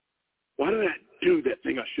 Why did I do that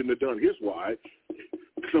thing I shouldn't have done? Here's why.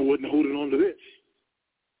 Because I wasn't holding on to this.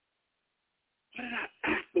 Why did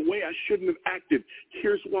I act the way I shouldn't have acted?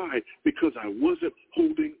 Here's why. Because I wasn't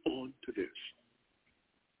holding on to this.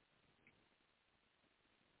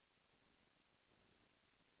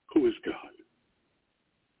 Who is God?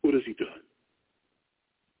 What has he done?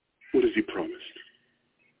 What has he promised?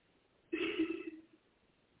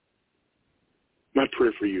 My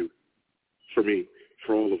prayer for you, for me,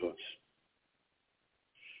 for all of us,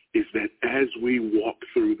 is that as we walk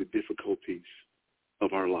through the difficulties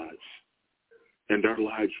of our lives, and our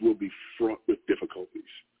lives will be fraught with difficulties,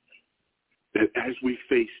 that as we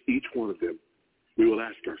face each one of them, we will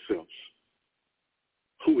ask ourselves,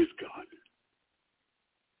 who is God?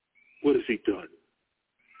 What has he done?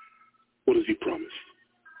 What has he promised?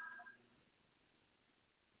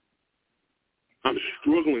 I'm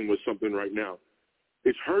struggling with something right now.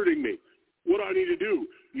 It's hurting me. What do I need to do?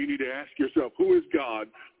 You need to ask yourself, who is God?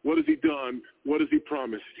 What has he done? What has he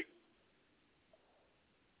promised?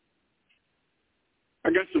 I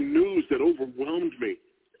got some news that overwhelmed me.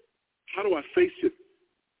 How do I face it?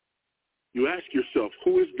 You ask yourself,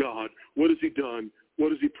 who is God? What has he done?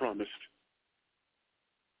 What has he promised?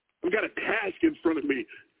 I've got a task in front of me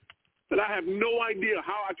that I have no idea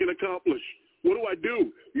how I can accomplish. What do I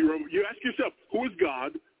do? You ask yourself, who is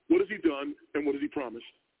God? What has he done? And what has he promised?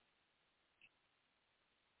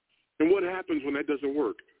 And what happens when that doesn't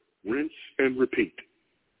work? Rinse and repeat.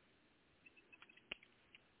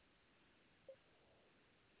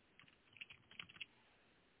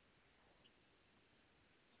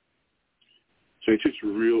 So it's just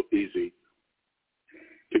real easy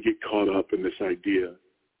to get caught up in this idea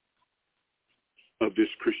of this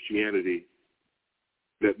Christianity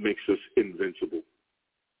that makes us invincible.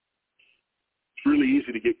 It's really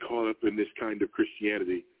easy to get caught up in this kind of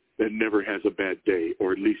Christianity that never has a bad day,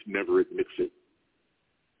 or at least never admits it.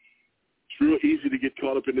 It's real easy to get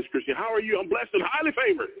caught up in this Christianity. How are you? I'm blessed and highly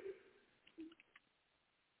favored.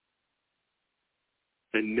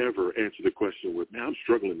 And never answer the question with, man, I'm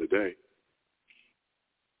struggling today.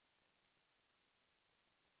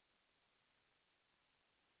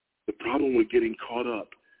 The problem with getting caught up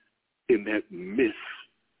in that myth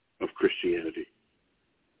of Christianity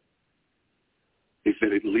is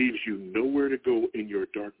that it leaves you nowhere to go in your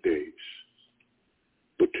dark days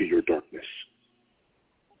but to your darkness.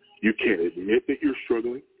 You can't admit that you're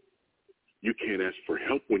struggling. You can't ask for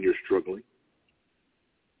help when you're struggling.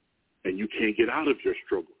 And you can't get out of your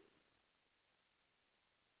struggle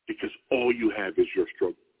because all you have is your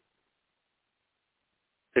struggle.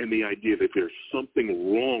 And the idea that there's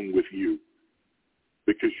something wrong with you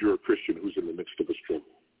because you're a Christian who's in the midst of a struggle.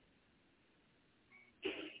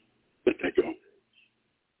 Let that go.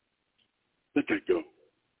 Let that go.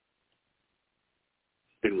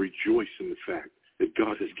 And rejoice in the fact that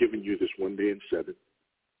God has given you this one day in 7,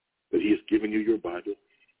 that he has given you your Bible,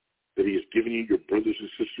 that he has given you your brothers and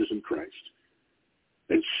sisters in Christ,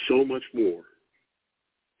 and so much more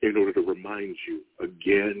in order to remind you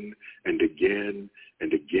again and again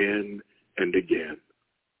and again and again.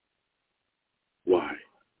 Why?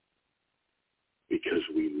 Because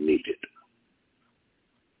we need it.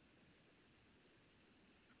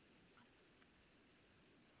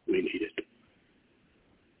 We need it.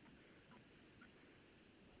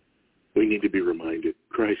 We need to be reminded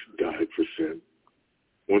Christ died for sin,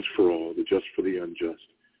 once for all, the just for the unjust,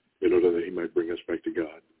 in order that he might bring us back to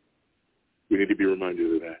God. We need to be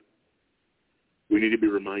reminded of that. We need to be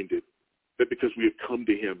reminded that because we have come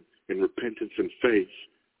to him in repentance and faith,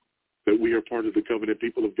 that we are part of the covenant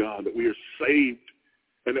people of God, that we are saved,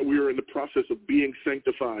 and that we are in the process of being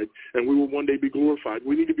sanctified, and we will one day be glorified.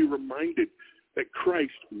 We need to be reminded that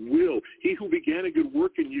Christ will, he who began a good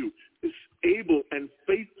work in you, is able and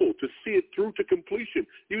faithful to see it through to completion.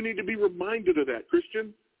 You need to be reminded of that,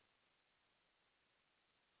 Christian.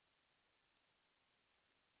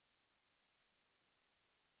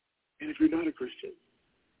 And if you're not a Christian,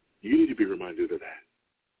 you need to be reminded of that.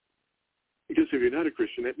 Because if you're not a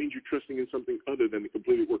Christian, that means you're trusting in something other than the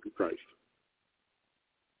completed work of Christ.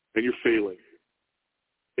 And you're failing.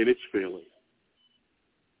 And it's failing.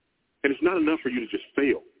 And it's not enough for you to just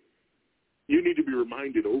fail. You need to be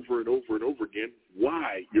reminded over and over and over again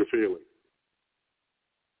why you're failing.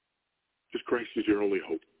 Because Christ is your only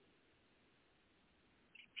hope.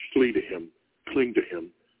 Flee to him, cling to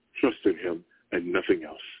him, trust in him, and nothing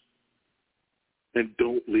else. And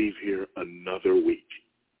don't leave here another week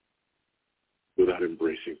without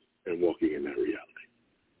embracing and walking in that reality.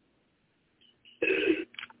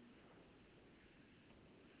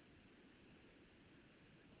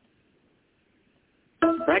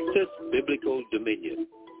 Practice Biblical Dominion.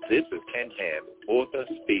 This is Ken Ham, author,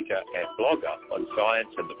 speaker, and blogger on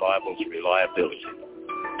science and the Bible's reliability.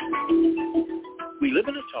 We live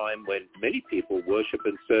in a time when many people worship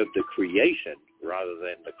and serve the creation rather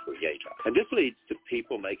than the Creator. And this leads to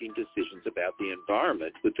people making decisions about the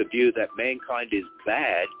environment with the view that mankind is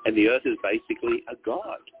bad and the earth is basically a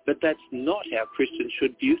god. But that's not how Christians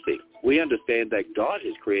should view things. We understand that God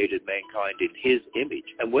has created mankind in his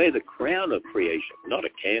image, and we're the crown of creation, not a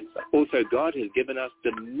cancer. Also, God has given us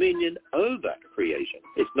dominion over creation.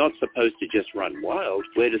 It's not supposed to just run wild.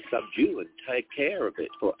 We're to subdue and take care of it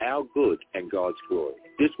for our good and God's glory.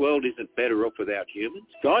 This world isn't better off without humans.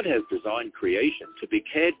 God has designed creation to be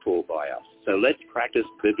cared for by us, so let's practice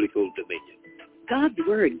biblical dominion. God's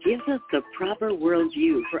Word gives us the proper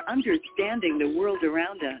worldview for understanding the world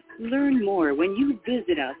around us. Learn more when you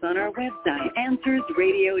visit us on our website,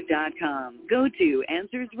 AnswersRadio.com. Go to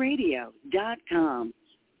AnswersRadio.com.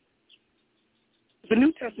 The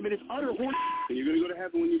New Testament is utter horse, and you're going to go to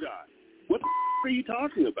heaven when you die. What are you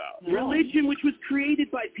talking about? Religion, which was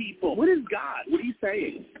created by people. What is God? What are you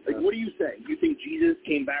saying? Like, what do you say? You think Jesus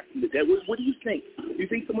came back from the dead? What do you think? Do you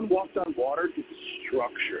think someone walked on water? To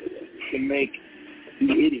structure to make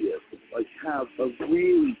the idiot have a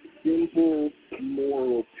really simple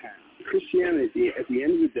moral path. Christianity, at the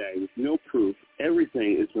end of the day, with no proof,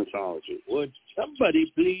 everything is mythology. Would somebody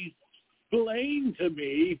please explain to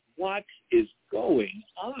me what is going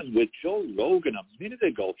on with Joe Rogan? A minute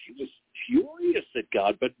ago, he was furious at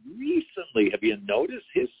God, but recently, have you noticed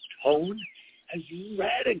his tone has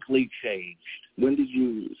radically changed? When did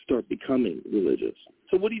you start becoming religious?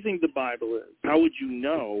 So what do you think the Bible is? How would you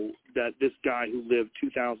know that this guy who lived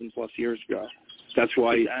 2,000 plus years ago, that's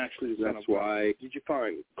why he's actually the Son of God? Did you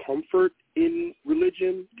find comfort in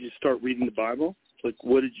religion? Did you start reading the Bible? Like,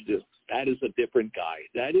 what did you do? That is a different guy.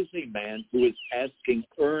 That is a man who is asking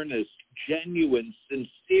earnest, genuine,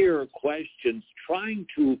 sincere questions, trying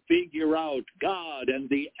to figure out God and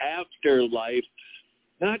the afterlife.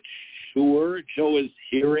 Not sure Joe is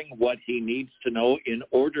hearing what he needs to know in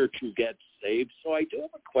order to get saved. So I do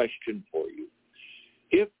have a question for you.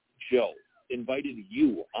 If Joe invited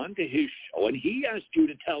you onto his show and he asked you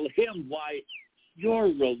to tell him why you're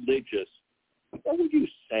religious, what would you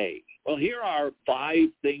say? Well, here are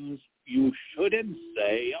 5 things you shouldn't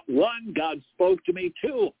say. 1, God spoke to me.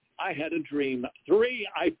 2, I had a dream. 3,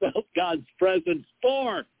 I felt God's presence.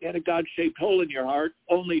 4, you had a God-shaped hole in your heart.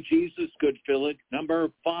 Only Jesus could fill it. Number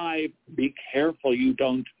 5, be careful you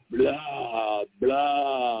don't blah,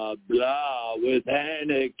 blah, blah with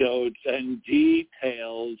anecdotes and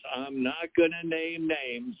details. I'm not going to name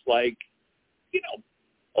names like,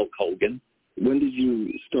 Hulk Hogan. When did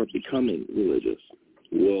you start becoming religious?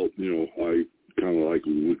 Well, I kind of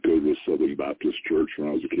would go to a Southern Baptist church when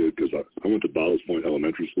I was a kid because I went to Ballast Point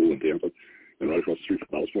Elementary School in Tampa, and right across the street from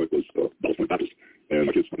Ballast Point was Ballast Point Baptist. And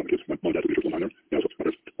my mom and dad took me to church one time there.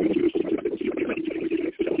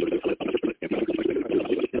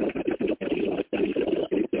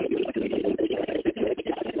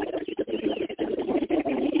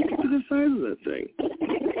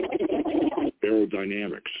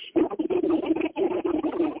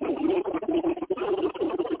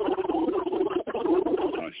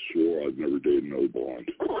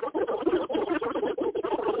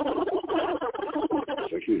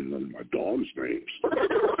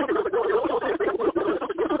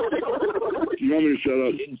 You want me to shut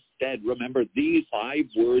up? Instead, remember these 5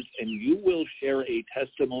 words, and you will share a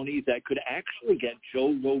testimony that could actually get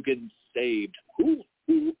Joe Rogan saved. Who,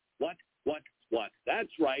 what? That's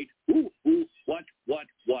right. Who, what?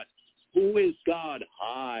 Who is God?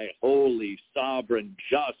 High, holy, sovereign,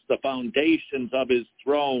 just, the foundations of his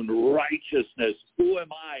throne, righteousness. Who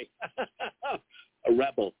am I? A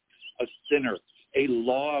rebel, a sinner, a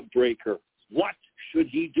lawbreaker. What should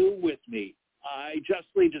he do with me? I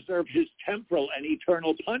justly deserve his temporal and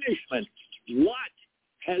eternal punishment. What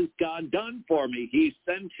has God done for me? He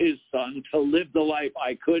sent his son to live the life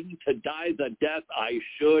I couldn't, to die the death I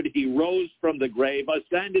should. He rose from the grave,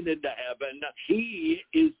 ascended into heaven. He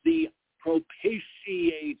is the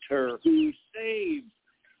propitiator who saves.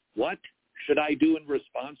 What should I do in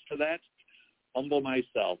response to that? Humble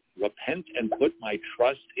myself, repent, and put my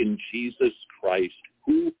trust in Jesus Christ.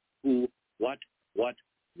 Who, what?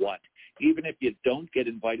 Even if you don't get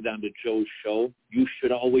invited onto Joe's show, you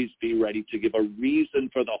should always be ready to give a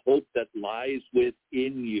reason for the hope that lies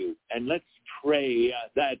within you. And let's pray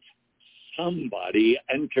that somebody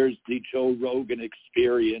enters the Joe Rogan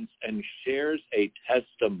Experience and shares a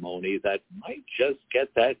testimony that might just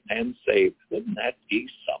get that man saved. Wouldn't that be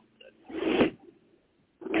something?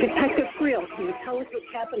 Detective Creel, can you tell us what's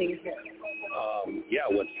happening here?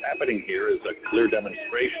 What's happening here is a clear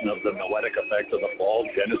demonstration of the noetic effect of the fall.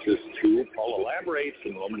 Genesis 2, Paul elaborates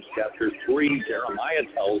in Romans chapter 3. Jeremiah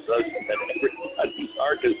tells us that everybody's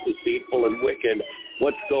heart is deceitful and wicked.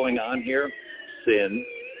 What's going on here? Sin.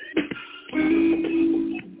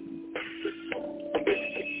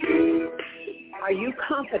 Are you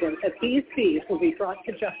confident that these thieves will be brought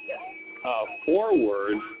to justice? 4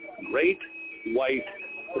 words: great white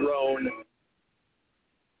throne,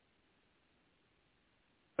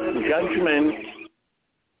 judgment.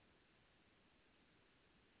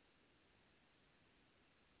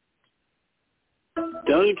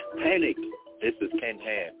 Don't panic. This is Ken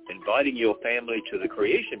Ham, inviting your family to the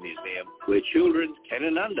Creation Museum, where children 10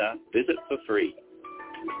 and under visit for free.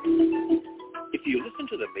 If you listen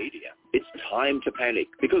to the media, it's time to panic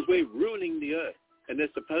because we're ruining the earth, and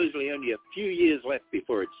there's supposedly only a few years left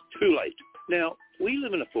before it's too late. Now, we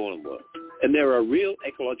live in a fallen world, and there are real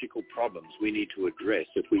ecological problems we need to address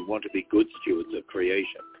if we want to be good stewards of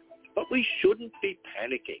creation. But we shouldn't be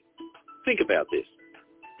panicking. Think about this.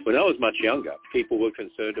 When I was much younger, people were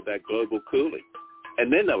concerned about global cooling,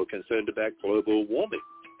 and then they were concerned about global warming,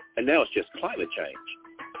 and now it's just climate change.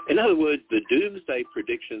 In other words, the doomsday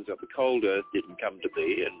predictions of the cold Earth didn't come to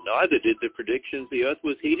be, and neither did the predictions the Earth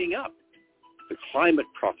was heating up. The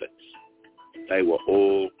climate prophets, they were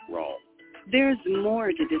all wrong. There's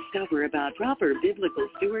more to discover about proper biblical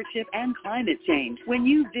stewardship and climate change when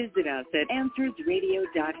you visit us at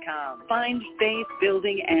AnswersRadio.com. Find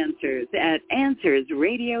faith-building answers at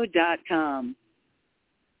AnswersRadio.com.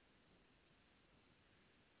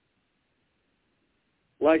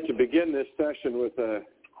 I'd like to begin this session with a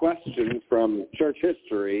question from church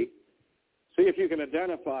history. See if you can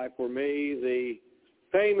identify for me the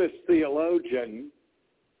famous theologian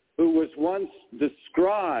who was once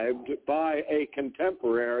described by a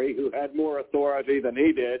contemporary who had more authority than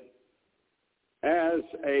he did as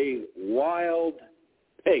a wild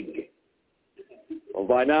pig. Well,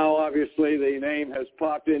 by now, obviously, the name has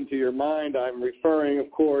popped into your mind. I'm referring,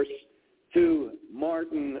 of course, to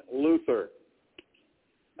Martin Luther.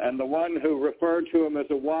 And the one who referred to him as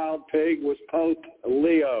a wild pig was Pope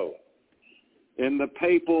Leo. In the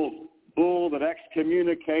papal bull that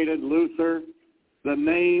excommunicated Luther, the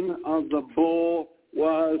name of the bull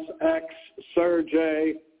was Ex Surge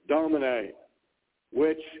Domine,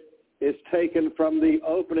 which is taken from the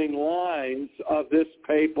opening lines of this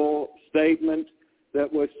papal statement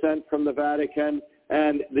that was sent from the Vatican.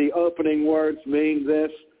 And the opening words mean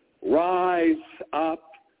this: "Rise up,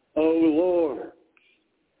 O Lord,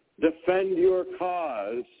 defend your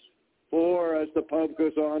cause, for," as the Pope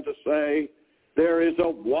goes on to say, "there is a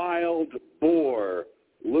wild boar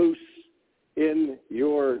loose in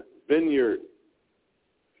your vineyard."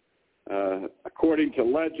 According to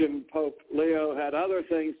legend, Pope Leo had other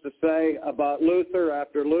things to say about Luther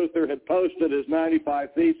after Luther had posted his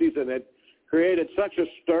 95 Theses and had created such a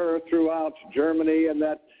stir throughout Germany, and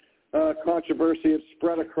that controversy had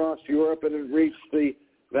spread across Europe and had reached the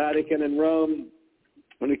Vatican and Rome.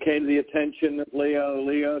 When it came to the attention of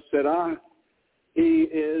Leo said, he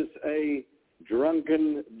is a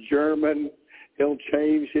drunken German. He'll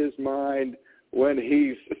change his mind when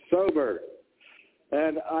he's sober.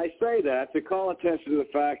 And I say that to call attention to the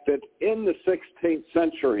fact that in the 16th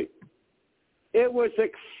century, it was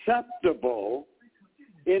acceptable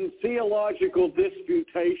in theological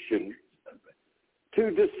disputation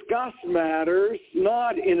to discuss matters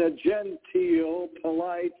not in a genteel,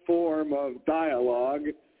 polite form of dialogue,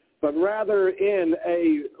 but rather in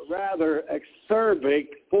a rather acerbic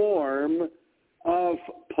form of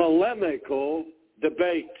polemical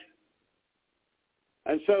debate.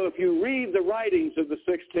 And so if you read the writings of the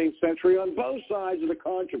 16th century on both sides of the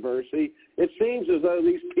controversy, it seems as though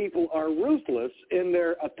these people are ruthless in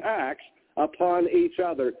their attacks upon each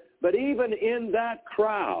other. But even in that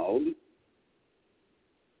crowd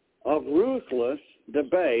of ruthless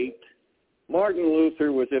debate, Martin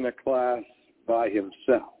Luther was in a class by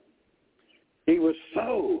himself. He was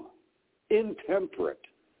so intemperate,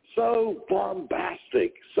 so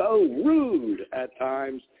bombastic, so rude at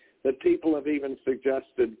times, that people have even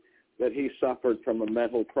suggested that he suffered from a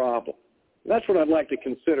mental problem. That's what I'd like to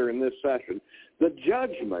consider in this session. The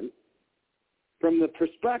judgment from the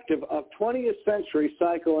perspective of 20th century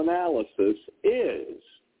psychoanalysis is,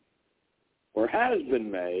 or has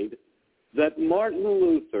been made, that Martin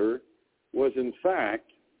Luther was in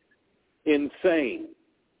fact insane.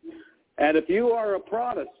 And if you are a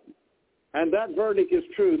Protestant, and that verdict is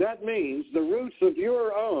true, that means the roots of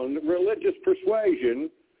your own religious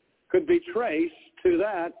persuasion could be traced to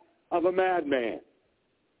that of a madman.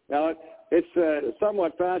 Now, it's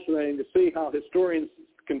somewhat fascinating to see how historians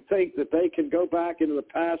can think that they can go back into the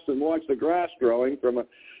past and watch the grass growing from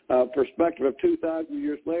a perspective of 2,000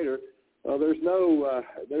 years later. Well, there's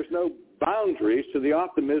no boundaries to the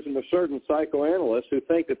optimism of certain psychoanalysts who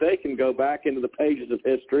think that they can go back into the pages of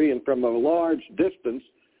history and from a large distance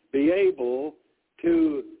be able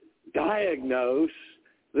to diagnose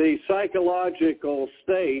the psychological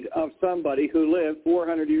state of somebody who lived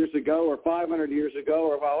 400 years ago or 500 years ago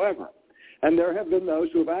or however. And there have been those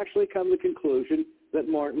who have actually come to the conclusion that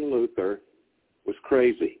Martin Luther was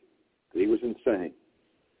crazy, that he was insane.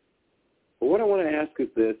 But what I want to ask is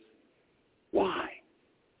this: why?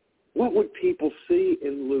 What would people see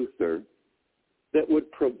in Luther that would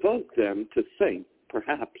provoke them to think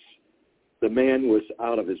perhaps the man was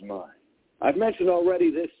out of his mind? I've mentioned already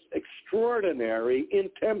this extraordinary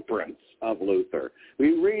intemperance of Luther.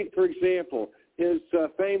 We read, for example, his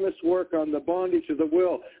famous work on the bondage of the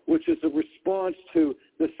will, which is a response to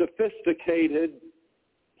the sophisticated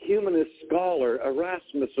humanist scholar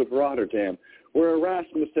Erasmus of Rotterdam, where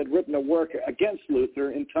Erasmus had written a work against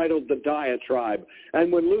Luther entitled The Diatribe.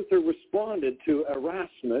 And when Luther responded to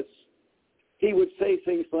Erasmus, he would say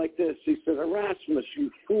things like this. He said, "Erasmus,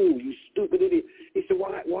 you fool, you stupid idiot." He said,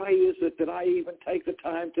 why is it that I even take the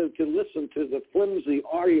time to listen to the flimsy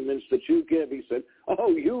arguments that you give? He said,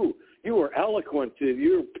 "Oh, you are eloquent.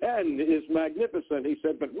 Your pen is magnificent." He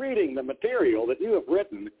said, "but reading the material that you have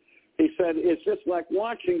written," he said, "it's just like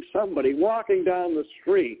watching somebody walking down the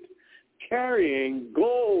street carrying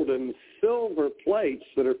gold and silver plates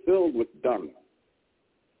that are filled with dung."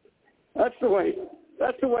 That's the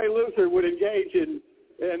way Luther would engage in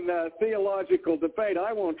theological debate.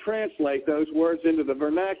 I won't translate those words into the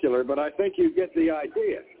vernacular, but I think you get the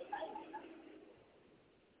idea.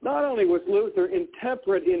 Not only was Luther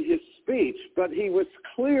intemperate in his speech, but he was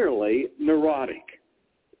clearly neurotic,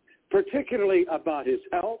 particularly about his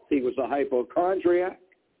health. He was a hypochondriac.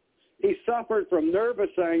 He suffered from nervous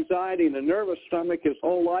anxiety and a nervous stomach his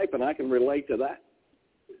whole life, and I can relate to that.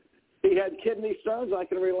 He had kidney stones. I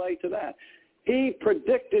can relate to that. He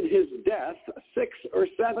predicted his death 6 or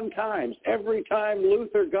 7 times. Every time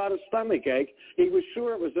Luther got a stomach ache, he was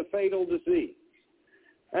sure it was a fatal disease.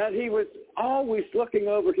 And he was always looking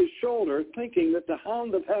over his shoulder, thinking that the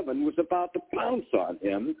hound of heaven was about to pounce on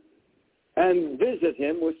him and visit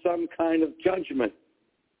him with some kind of judgment.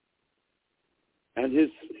 And his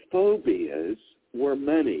phobias were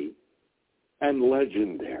many and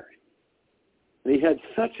legendary. And he had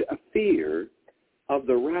such a fear of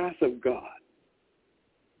the wrath of God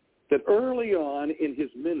that early on in his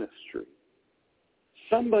ministry,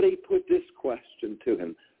 somebody put this question to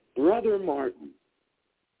him: "Brother Martin,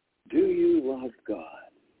 do you love God?"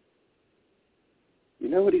 You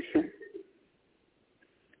know what he said?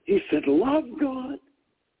 He said, "Love God?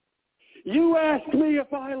 You ask me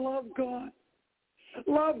if I love God?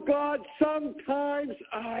 Love God? Sometimes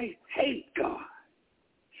I hate God.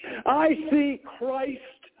 I see Christ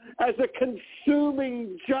as a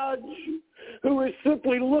consuming judge who is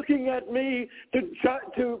simply looking at me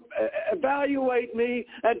to evaluate me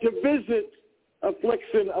and to visit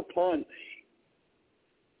affliction upon me."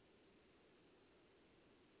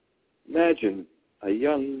 Imagine a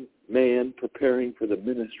young man preparing for the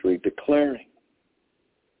ministry declaring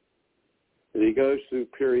that he goes through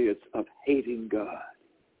periods of hating God.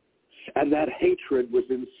 And that hatred was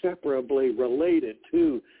inseparably related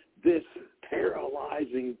to this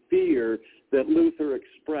paralyzing fear that Luther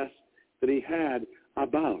expressed that he had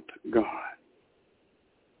about God.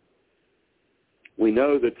 We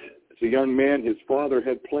know that as a young man, his father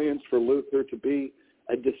had plans for Luther to be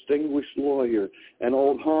a distinguished lawyer. And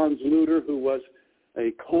old Hans Luther, who was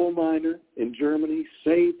a coal miner in Germany,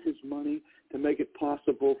 saved his money to make it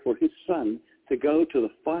possible for his son to go to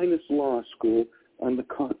the finest law school on the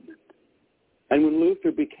continent. And when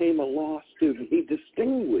Luther became a law student, he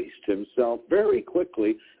distinguished himself very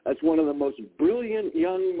quickly as one of the most brilliant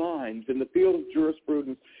young minds in the field of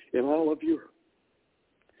jurisprudence in all of Europe.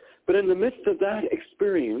 But in the midst of that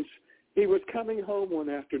experience, he was coming home one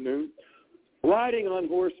afternoon, riding on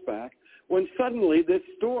horseback, when suddenly this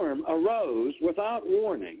storm arose without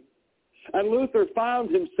warning, and Luther found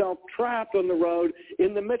himself trapped on the road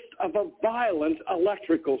in the midst of a violent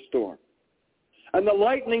electrical storm. And the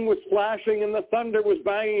lightning was flashing and the thunder was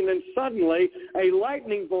banging, and suddenly a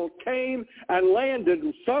lightning bolt came and landed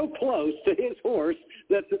so close to his horse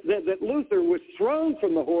that Luther was thrown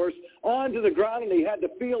from the horse onto the ground, and he had to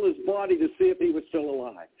feel his body to see if he was still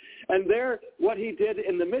alive. And there, what he did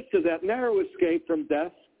in the midst of that narrow escape from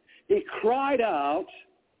death, he cried out,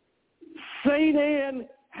 "Saint Anne,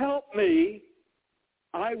 help me,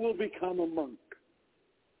 I will become a monk."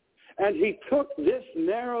 And he took this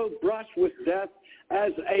narrow brush with death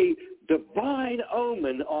as a divine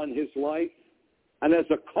omen on his life and as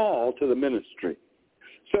a call to the ministry.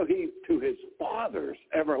 So he, to his father's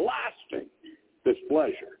everlasting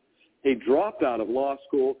displeasure, he dropped out of law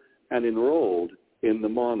school and enrolled in the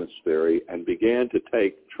monastery and began to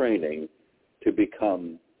take training to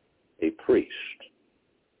become a priest.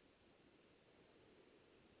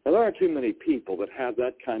 Now, there are too many people that have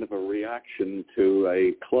that kind of a reaction to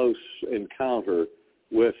a close encounter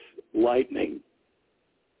with lightning.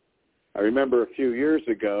 I remember a few years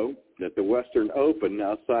ago at the Western Open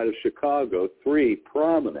outside of Chicago, 3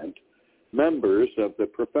 prominent members of the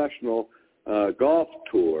professional golf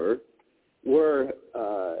tour were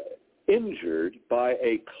injured by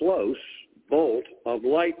a close bolt of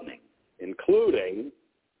lightning, including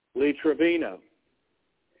Lee Trevino.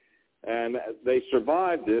 And they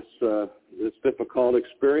survived this difficult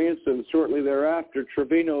experience, and shortly thereafter,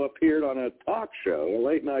 Trevino appeared on a talk show, a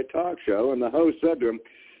late-night talk show, and the host said to him,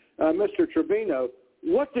 "Mr. Trevino,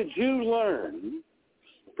 what did you learn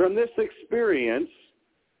from this experience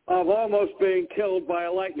of almost being killed by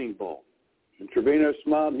a lightning bolt?" And Trevino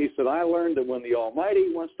smiled, and he said, "I learned that when the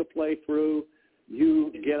Almighty wants to play through, you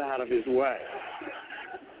get out of his way."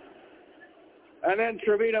 And then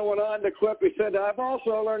Trevino went on to quip. He said, "I've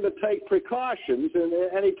also learned to take precautions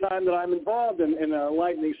any time that I'm involved in a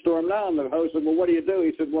lightning storm now." And the host said, "Well, what do you do?"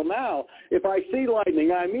 He said, "Well, now, if I see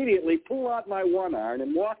lightning, I immediately pull out my 1-iron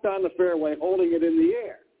and walk down the fairway holding it in the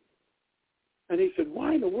air." And he said,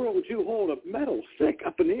 "Why in the world would you hold a metal stick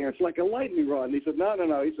up in the air? It's like a lightning rod." And he said,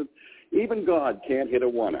 No. He said, "Even God can't hit a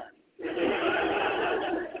 1-iron."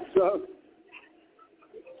 So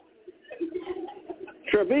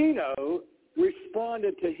Trevino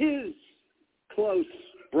responded to his close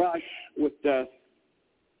brush with death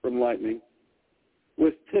from lightning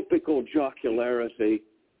with typical jocularity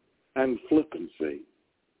and flippancy,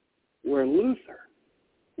 where Luther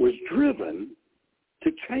was driven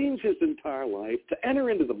to change his entire life, to enter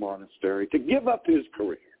into the monastery, to give up his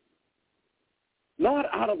career, not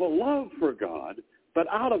out of a love for God, but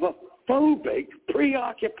out of a phobic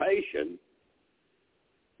preoccupation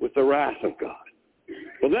with the wrath of God.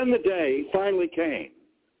 Well, then the day finally came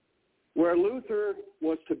where Luther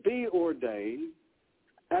was to be ordained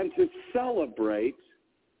and to celebrate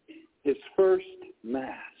his first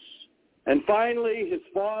Mass. And finally, his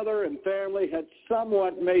father and family had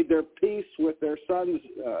somewhat made their peace with their son's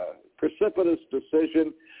precipitous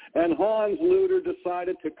decision, and Hans Luther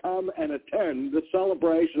decided to come and attend the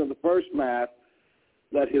celebration of the first Mass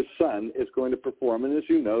that his son is going to perform. And as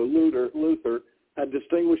you know, Luther had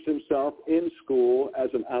distinguished himself in school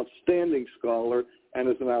as an outstanding scholar and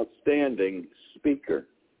as an outstanding speaker.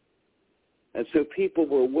 And so people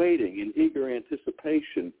were waiting in eager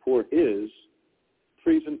anticipation for his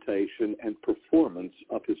presentation and performance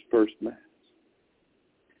of his first Mass.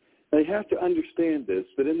 They have to understand this,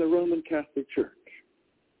 that in the Roman Catholic Church,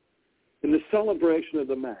 in the celebration of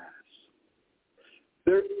the Mass,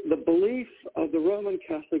 the belief of the Roman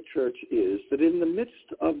Catholic Church is that in the midst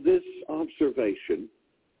of this observation,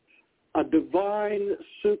 a divine,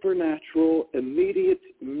 supernatural, immediate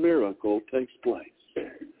miracle takes place,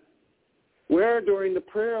 where during the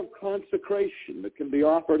prayer of consecration that can be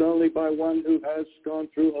offered only by one who has gone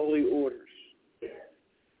through holy orders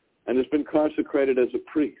and has been consecrated as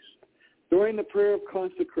a priest, During the prayer of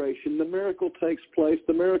consecration, the miracle takes place,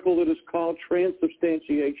 the miracle that is called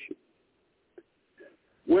transubstantiation,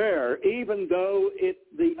 where even though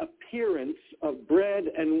the appearance of bread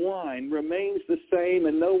and wine remains the same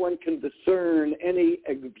and no one can discern any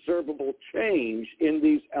observable change in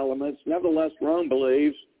these elements, nevertheless Rome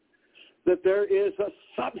believes that there is a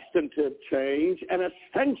substantive change, an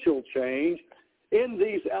essential change in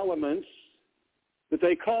these elements that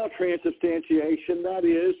they call transubstantiation. That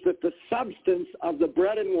is, that the substance of the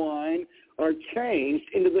bread and wine are changed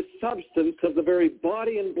into the substance of the very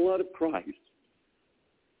body and blood of Christ,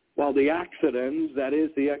 while the accidents, that is,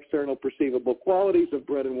 the external perceivable qualities of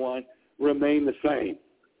bread and wine, remain the same.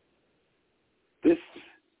 This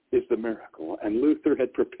is the miracle, and Luther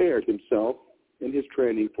had prepared himself in his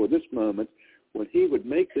training for this moment when he would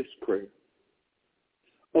make this prayer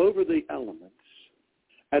over the elements,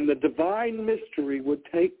 and the divine mystery would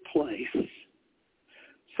take place,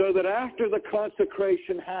 so that after the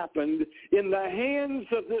consecration happened, in the hands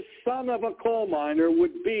of this son of a coal miner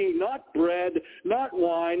would be not bread, not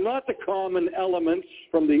wine, not the common elements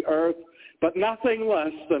from the earth, but nothing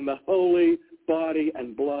less than the holy body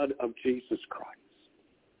and blood of Jesus Christ.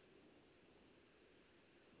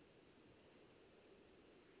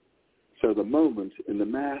 So the moment in the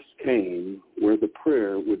Mass came where the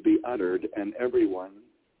prayer would be uttered, and everyone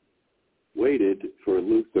waited for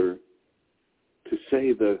Luther to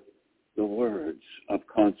say the words of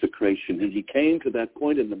consecration. And he came to that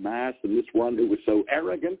point in the Mass, and this one who was so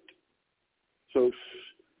arrogant, so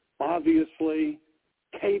obviously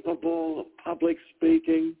capable of public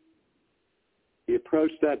speaking, he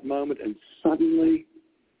approached that moment, and suddenly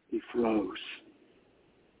he froze.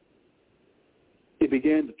 He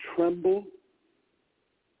began to tremble,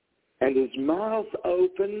 and his mouth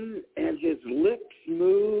opened, and his lips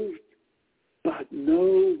moved, but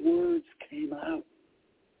no words came out.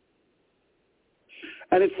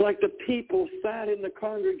 And it's like the people sat in the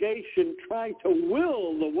congregation trying to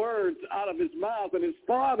will the words out of his mouth, and his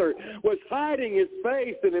father was hiding his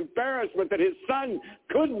face in embarrassment that his son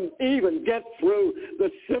couldn't even get through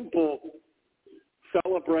the simple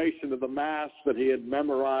celebration of the Mass that he had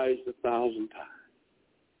memorized 1,000 times.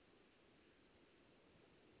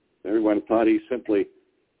 Everyone thought he simply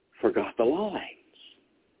forgot the lines.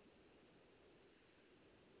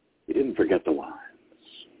 He didn't forget the lines.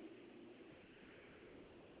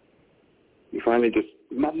 He finally just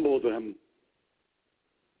mumbled them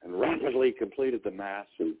and rapidly completed the Mass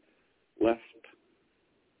and left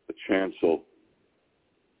the chancel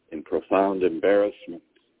in profound embarrassment.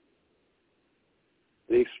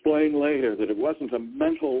 He explained later that it wasn't a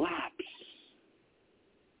mental lapse,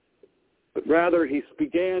 but rather he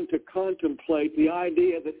began to contemplate the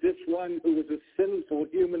idea that this one who was a sinful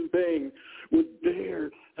human being would dare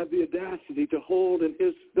have the audacity to hold in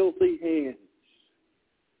his filthy hands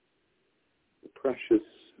the precious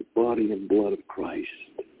body and blood of Christ.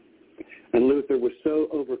 And Luther was so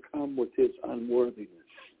overcome with his unworthiness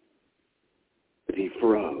that he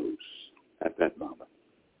froze at that moment.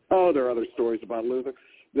 Oh, there are other stories about Luther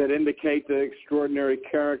that indicate the extraordinary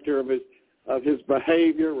character of his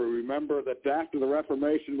behavior. We remember that after the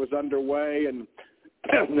Reformation was underway and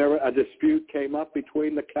a dispute came up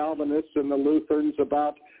between the Calvinists and the Lutherans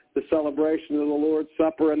about the celebration of the Lord's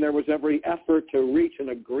Supper, and there was every effort to reach an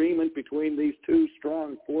agreement between these two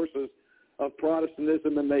strong forces of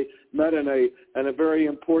Protestantism, and they met in a very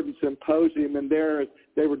important symposium, and there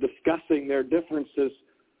they were discussing their differences.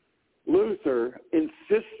 Luther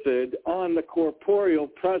insisted on the corporeal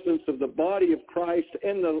presence of the body of Christ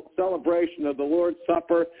in the celebration of the Lord's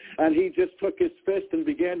Supper, and he just took his fist and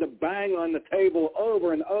began to bang on the table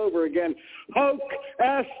over and over again. Hoc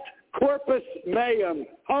est corpus meum,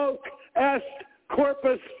 hoc est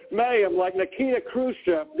corpus meum, like Nikita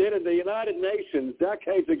Khrushchev did in the United Nations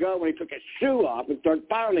decades ago when he took his shoe off and started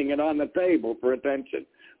pounding it on the table for attention.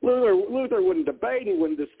 Luther wouldn't debate, he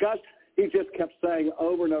wouldn't discuss. He just kept saying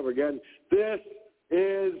over and over again, this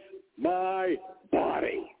is my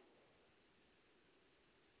body.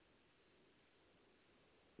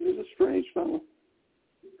 He was a strange fellow.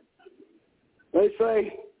 They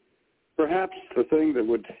say perhaps the thing that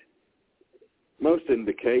would most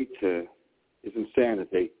indicate his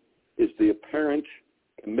insanity is the apparent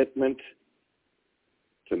commitment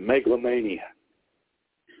to megalomania.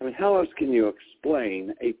 I mean, how else can you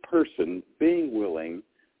explain a person being willing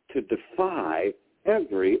to defy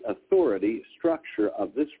every authority structure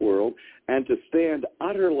of this world and to stand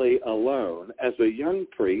utterly alone as a young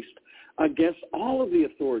priest against all of the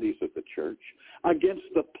authorities of the church, against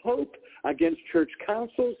the Pope, against church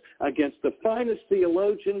councils, against the finest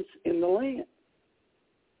theologians in the land?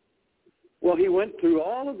 Well, he went through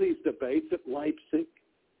all of these debates at Leipzig.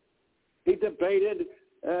 He debated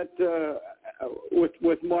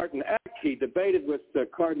with Martin Eck. He debated with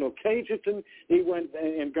Cardinal Cajetan. He went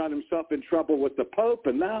and got himself in trouble with the Pope.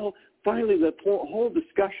 And now, finally, the whole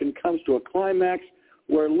discussion comes to a climax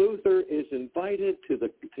where Luther is invited to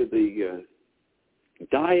the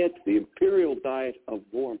diet, the imperial diet of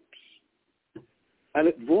Worms. And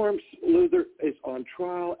at Worms, Luther is on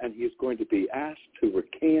trial, and he is going to be asked to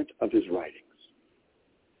recant of his writings.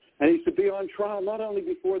 And he's to be on trial not only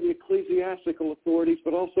before the ecclesiastical authorities,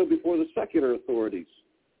 but also before the secular authorities.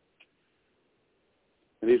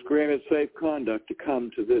 And he's granted safe conduct to come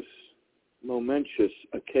to this momentous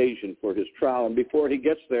occasion for his trial. And before he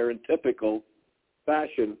gets there, in typical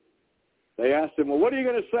fashion, they asked him, well, what are you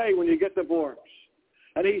going to say when you get to Worms?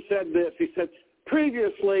 And he said this. He said,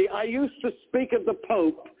 previously, I used to speak of the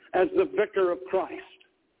Pope as the vicar of Christ.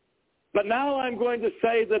 But now I'm going to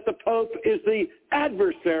say that the Pope is the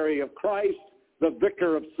adversary of Christ, the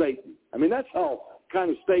vicar of Satan. I mean, that's all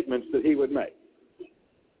kind of statements that he would make.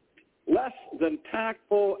 Less than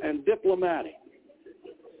tactful and diplomatic.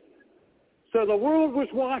 So the world was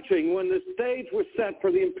watching when the stage was set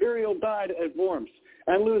for the imperial diet at Worms.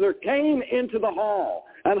 And Luther came into the hall.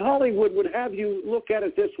 And Hollywood would have you look at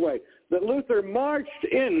it this way, that Luther marched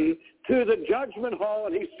in to the judgment hall,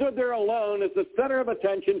 and he stood there alone as the center of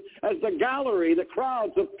attention, as the gallery, the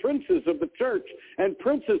crowds of princes of the church and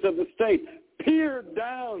princes of the state peered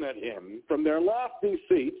down at him from their lofty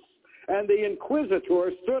seats. And the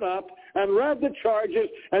inquisitor stood up and read the charges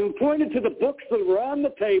and pointed to the books that were on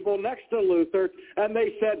the table next to Luther, and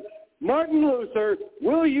they said, Martin Luther,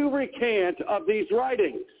 will you recant of these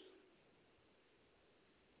writings?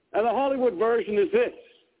 And the Hollywood version is this.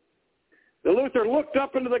 The Luther looked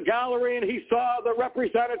up into the gallery, and he saw the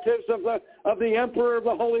representatives of the Emperor of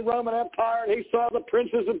the Holy Roman Empire, and he saw the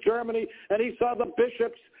princes of Germany, and he saw the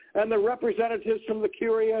bishops and the representatives from the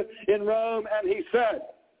Curia in Rome, and he said,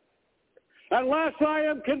 unless I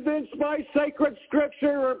am convinced by sacred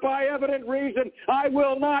scripture or by evident reason, I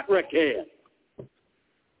will not recant.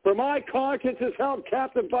 For my conscience is held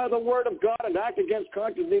captive by the word of God, and act against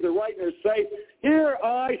conscience neither right nor safe. Here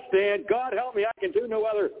I stand. God help me, I can do no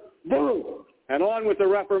other. Boom! And on with the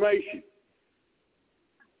Reformation.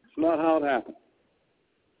 It's not how it happened.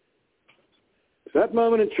 It's that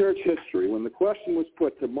moment in church history when the question was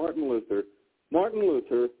put to Martin Luther,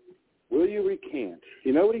 will you recant?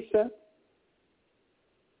 You know what he said?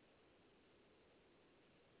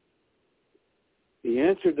 He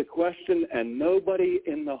answered the question, and nobody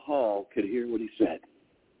in the hall could hear what he said.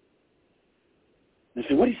 They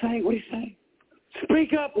said, what are you saying? What are you saying?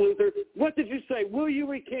 Speak up, Luther. What did you say? Will you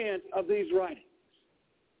recant of these writings?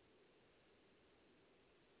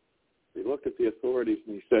 He looked at the authorities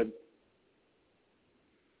and he said,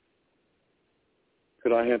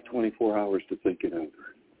 could I have 24 hours to think it over?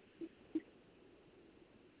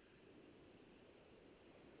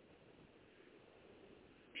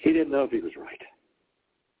 He didn't know if he was right.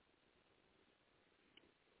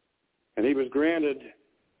 And he was granted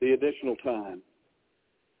the additional time.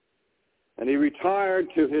 And he retired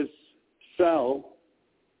to his cell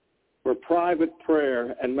for private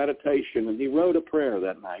prayer and meditation. And he wrote a prayer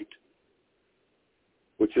that night,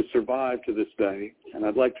 which has survived to this day. And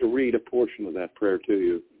I'd like to read a portion of that prayer to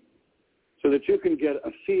you so that you can get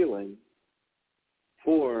a feeling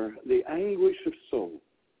for the anguish of soul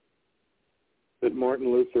that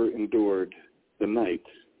Martin Luther endured the night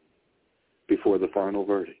before the final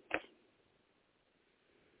verdict.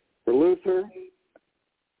 For Luther,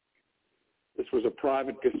 this was a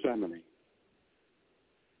private Gethsemane.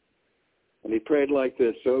 And he prayed like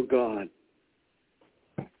this, O God,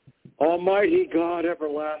 Almighty God,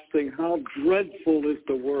 everlasting, how dreadful is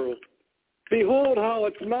the world. Behold how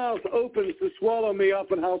its mouth opens to swallow me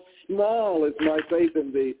up, and how small is my faith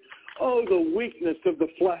in thee. Oh, the weakness of the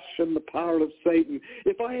flesh and the power of Satan.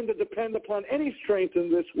 If I am to depend upon any strength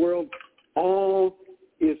in this world, all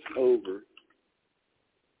is over.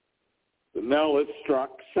 The knell is struck,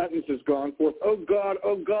 sentence is gone forth. O God,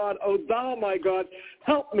 O thou my God,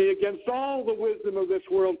 help me against all the wisdom of this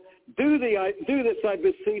world. Do this, I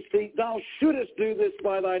beseech thee. Thou shouldest do this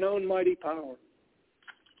by thine own mighty power.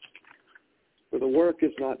 For the work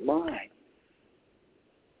is not mine,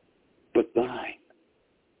 but thine.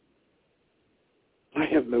 I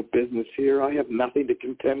have no business here. I have nothing to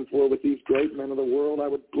contend for with these great men of the world. I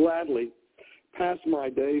would gladly pass my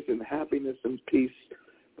days in happiness and peace,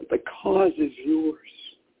 but the cause is yours.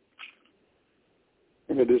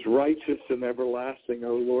 And it is righteous and everlasting.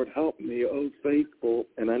 O Lord, help me, O faithful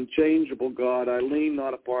and unchangeable God. I lean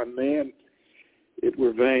not upon man. it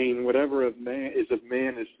were vain. Whatever of man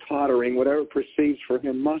is tottering. Whatever proceeds for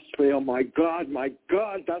him must fail. My God,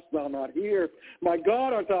 dost thou not hear? My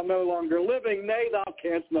God, art thou no longer living? Nay, thou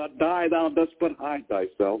canst not die. Thou dost but hide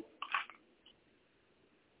thyself.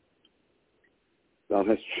 Thou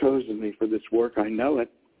hast chosen me for this work. I know it.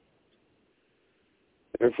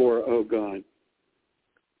 Therefore, O God,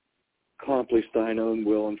 accomplish thine own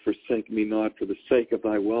will and forsake me not for the sake of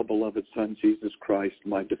thy well-beloved Son, Jesus Christ,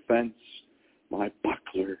 my defense, my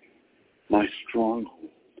buckler, my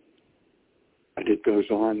stronghold. And it goes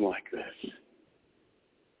on like this.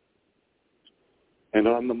 And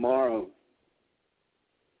on the morrow,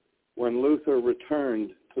 when Luther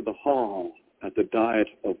returned to the hall at the Diet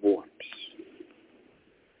of Worms,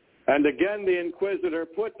 and again the inquisitor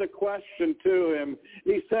put the question to him.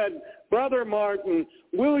 He said, Brother Martin,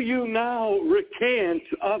 will you now recant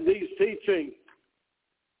of these teachings?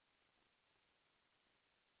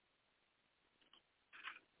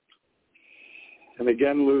 And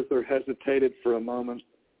again Luther hesitated for a moment.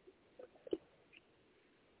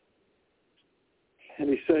 And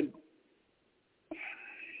he said,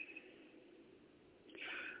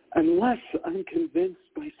 unless I'm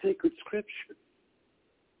convinced by sacred scripture,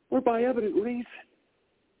 or by evident reason.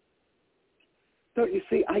 Don't you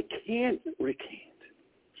see, I can't recant.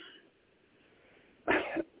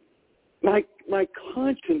 My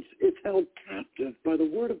conscience is held captive by the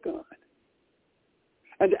Word of God.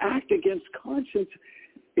 And to act against conscience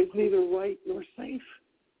is neither right nor safe.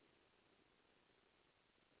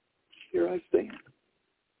 Here I stand.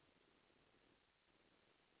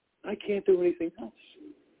 I can't do anything else.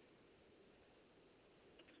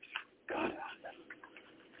 God,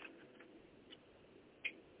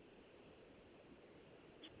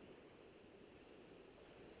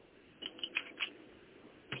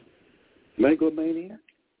 megalomania?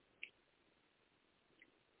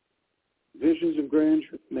 Visions of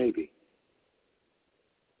grandeur? Maybe.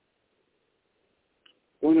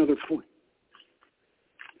 One other point.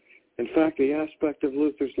 In fact, the aspect of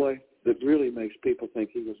Luther's life that really makes people think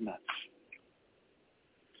he was nuts.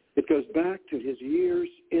 It goes back to his years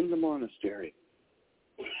in the monastery.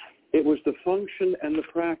 It was the function and the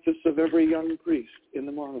practice of every young priest in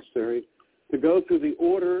the monastery to go through the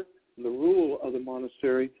order and the rule of the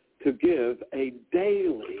monastery to give a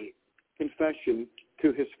daily confession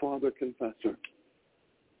to his father confessor.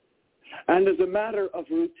 And as a matter of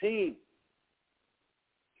routine,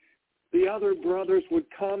 the other brothers would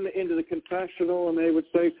come into the confessional and they would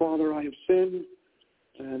say, Father, I have sinned,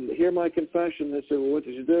 and hear my confession. They said, well, what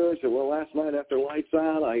did you do? I said, well, last night after lights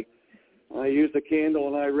out, I used a candle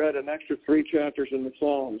and I read an extra 3 chapters in the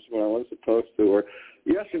Psalms when I wasn't supposed to. Or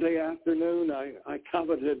yesterday afternoon, I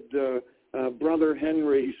coveted Brother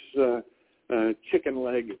Henry's chicken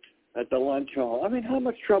leg at the lunch hall. I mean, how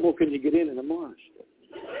much trouble can you get in a monastery?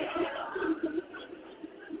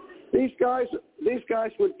 These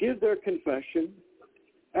guys would give their confession,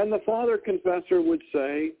 and the father confessor would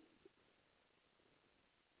say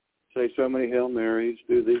so many Hail Marys,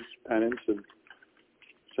 do these penance, and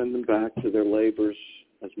send them back to their labors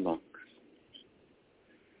as monks.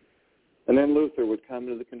 And then Luther would come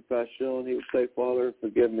to the confessional and he would say, Father,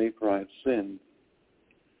 forgive me for I have sinned.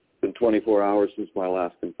 It's been 24 hours since my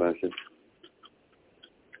last confession.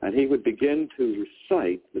 And he would begin to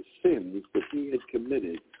recite the sins that he had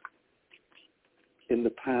committed in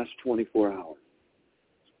the past 24 hours.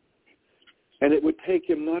 And it would take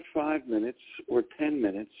him not 5 minutes or 10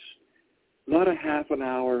 minutes, not a half an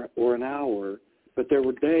hour or an hour, but there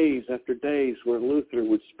were days after days where Luther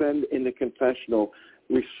would spend in the confessional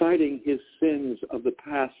reciting his sins of the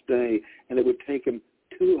past day, and it would take him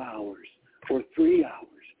 2 hours or 3 hours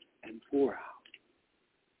and 4 hours,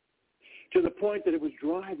 to the point that it was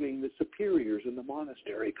driving the superiors in the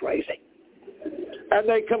monastery crazy. And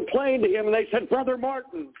they complained to him, and they said, Brother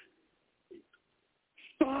Martin,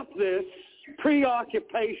 stop this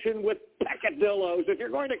preoccupation with peccadillos. If you're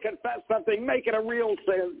going to confess something, make it a real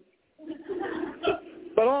sin.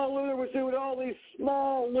 But all Luther was doing, all these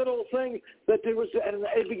small little things, and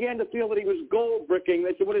they began to feel that he was gold bricking.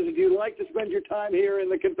 They said, what is it, do you like to spend your time here in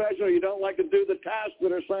the confessional? You don't like to do the tasks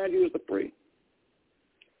that are assigned you as the priest?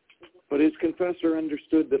 But his confessor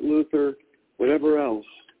understood that Luther, whatever else,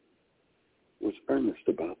 was earnest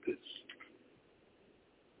about this.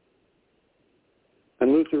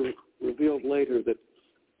 And Luther revealed later that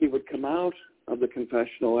he would come out of the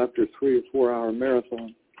confessional after a 3 or 4 hour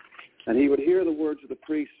marathon, and he would hear the words of the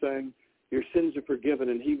priest saying, your sins are forgiven,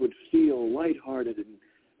 and he would feel lighthearted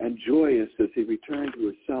and joyous as he returned to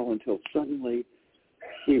his cell until suddenly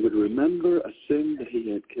he would remember a sin that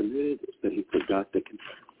he had committed that he forgot to confess.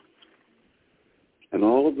 and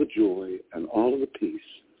all of the joy and all of the peace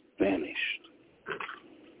vanished.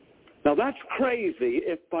 Now that's crazy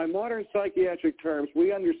if by modern psychiatric terms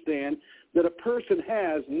we understand that a person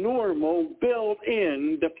has normal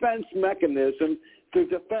built-in defense mechanism to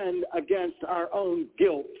defend against our own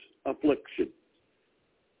guilt affliction.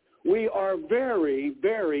 We are very,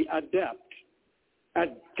 very adept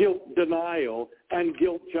at guilt denial and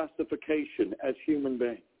guilt justification as human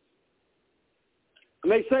beings.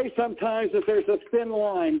 And they say sometimes that there's a thin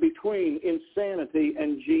line between insanity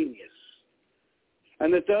and genius,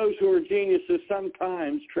 and that those who are geniuses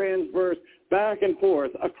sometimes transverse back and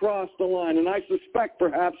forth across the line. And I suspect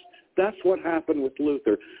perhaps that's what happened with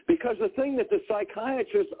Luther. Because the thing that the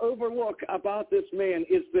psychiatrists overlook about this man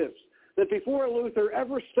is this, that before Luther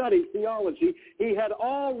ever studied theology, he had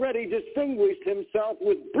already distinguished himself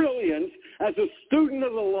with brilliance as a student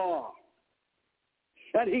of the law.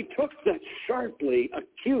 And he took that sharply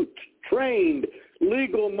acute, trained,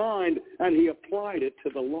 legal mind, and he applied it to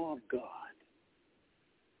the law of God.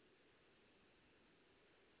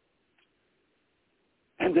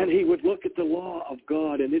 And then he would look at the law of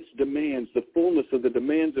God and its demands, the fullness of the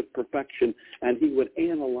demands of perfection, and he would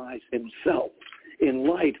analyze himself in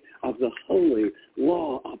light of the holy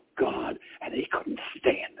law of God, and he couldn't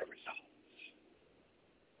stand the results.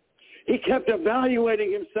 He kept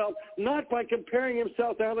evaluating himself, not by comparing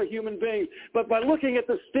himself to other human beings, but by looking at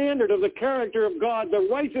the standard of the character of God, the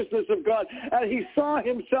righteousness of God, and he saw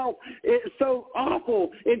himself so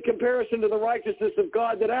awful in comparison to the righteousness of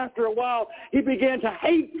God that after a while he began to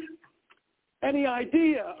hate any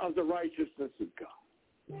idea of the righteousness of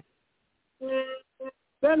God.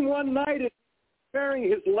 Then one night, preparing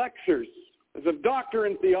his lectures as a doctor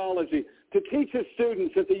in theology to teach his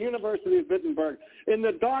students at the University of Wittenberg in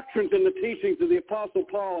the doctrines and the teachings of the Apostle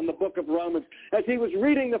Paul in the book of Romans, as he was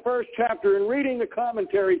reading the first chapter and reading the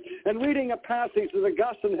commentary and reading a passage that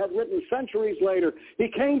Augustine had written centuries later, he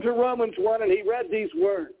came to Romans 1 and he read these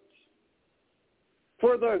words.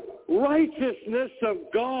 For the righteousness of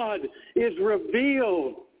God is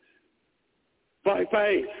revealed by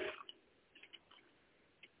faith.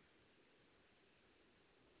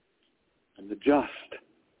 And the just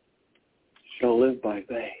shall live by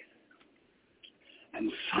faith.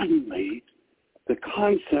 And suddenly, the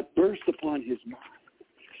concept burst upon his mind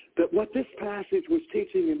that what this passage was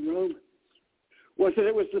teaching in Romans was that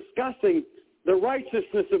it was discussing the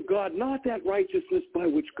righteousness of God, not that righteousness by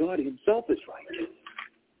which God himself is righteous,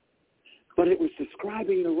 but it was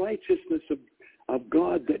describing the righteousness of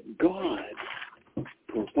God that God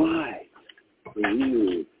provides for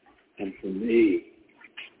you and for me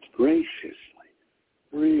graciously,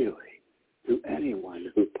 really, to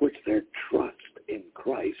anyone who puts their trust in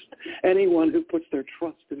Christ. Anyone who puts their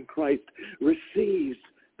trust in Christ receives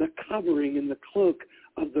the covering and the cloak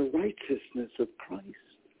of the righteousness of Christ.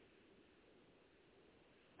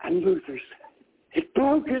 And Luther said, it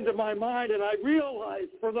broke into my mind, and I realized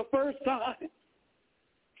for the first time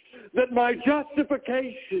that my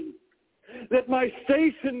justification, that my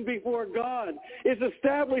station before God is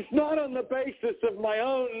established not on the basis of my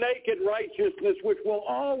own naked righteousness, which will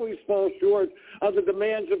always fall short of the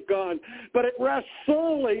demands of God, but it rests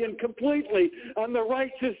solely and completely on the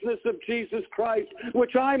righteousness of Jesus Christ,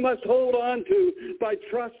 which I must hold on to by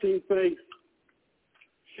trusting faith.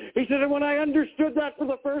 He said, and when I understood that for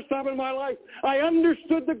the first time in my life, I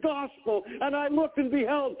understood the gospel, and I looked and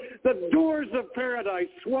beheld the doors of paradise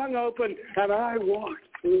swung open, and I walked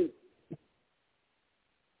through.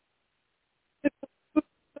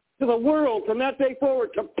 To the world from that day forward,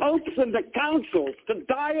 to popes and to councils, to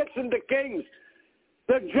diets and to kings.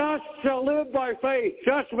 The just shall live by faith,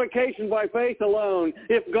 justification by faith alone,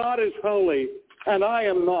 if God is holy, and I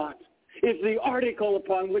am not, is the article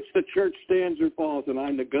upon which the church stands or falls, and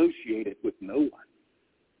I negotiate it with no one.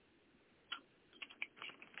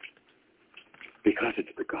 Because it's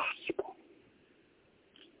the gospel.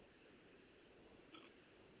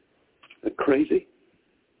 Is that crazy?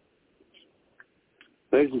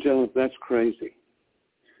 Ladies and gentlemen, that's crazy.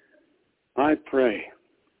 I pray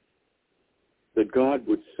that God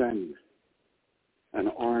would send an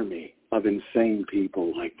army of insane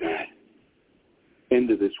people like that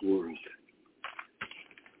into this world,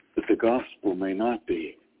 that the gospel may not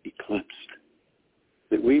be eclipsed,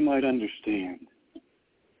 that we might understand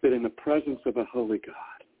that in the presence of a holy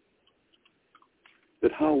God,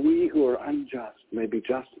 that how we who are unjust may be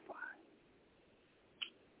justified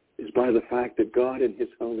is by the fact that God in his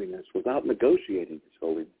holiness, without negotiating his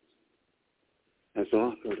holiness, has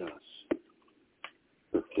offered us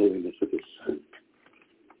the holiness of his Son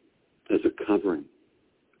as a covering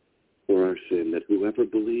for our sin, that whoever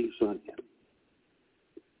believes on him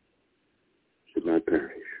should not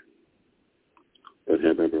perish, but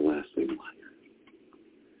have everlasting life.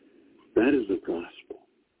 That is the gospel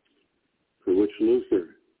for which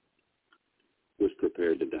Luther was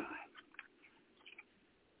prepared to die.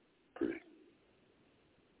 Pray.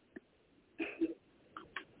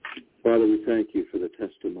 Father, we thank you for the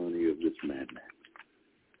testimony of this madman,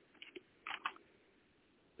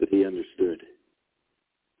 that he understood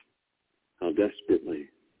how desperately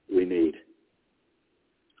we need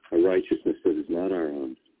a righteousness that is not our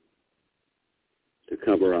own, to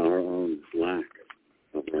cover our own lack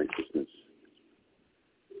of righteousness.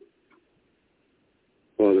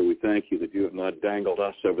 Father, we thank you that you have not dangled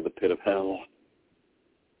us over the pit of hell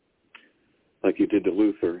like you did to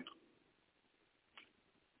Luther.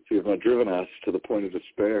 You have not driven us to the point of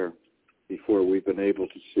despair before we've been able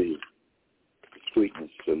to see the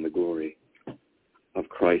sweetness and the glory of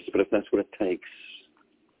Christ. But if that's what it takes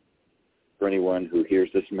for anyone who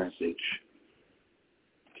hears this message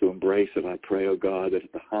to embrace it, I pray, O God,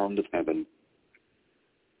 that the hound of heaven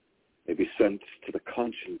may be sent to the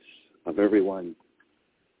conscience of everyone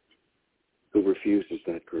who refuses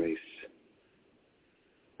that grace,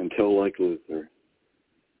 until, like Luther,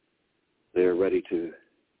 they are ready to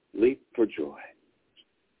leap for joy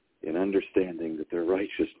in understanding that their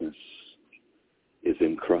righteousness is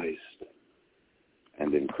in Christ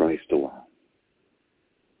and in Christ alone.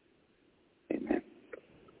 Amen.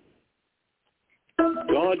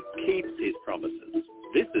 God keeps his promises.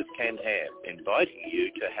 This is Ken Ham inviting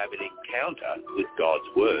you to have an encounter with God's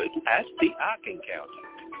Word at the Ark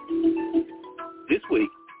Encounter. This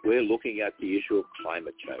week, we're looking at the issue of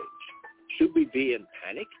climate change. Should we be in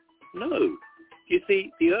panic? No. You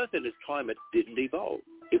see, the Earth and its climate didn't evolve.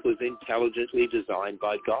 It was intelligently designed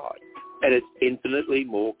by God, and it's infinitely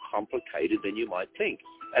more complicated than you might think.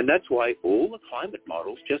 And that's why all the climate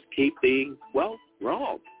models just keep being, well,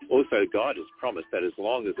 wrong. Also, God has promised that as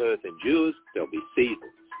long as Earth endures, there'll be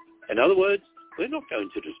seasons. In other words, we're not going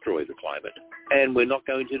to destroy the climate, and we're not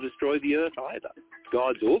going to destroy the Earth either.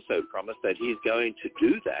 God's also promised that he's going to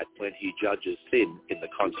do that when he judges sin in the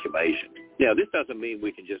consummation. Now, this doesn't mean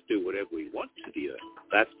we can just do whatever we want to the Earth.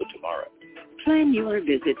 That's for tomorrow. Plan your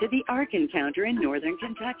visit to the Ark Encounter in Northern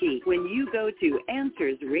Kentucky when you go to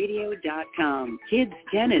AnswersRadio.com. Kids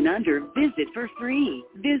 10 and under visit for free.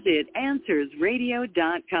 Visit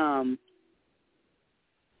AnswersRadio.com.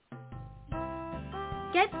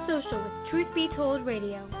 Get social with Truth Be Told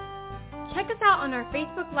Radio. Check us out on our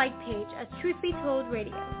Facebook like page as Truth Be Told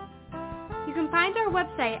Radio. You can find our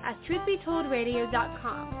website at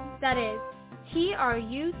truthbetoldradio.com. That is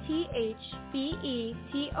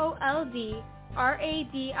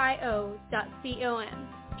truthbetoldradio.com.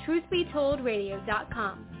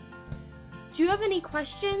 truthbetoldradio.com. Do you have any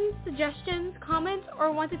questions, suggestions, comments,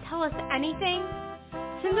 or want to tell us anything?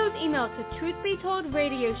 Send those emails to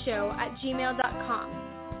truthbetoldradioshow@gmail.com.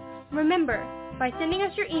 Remember, by sending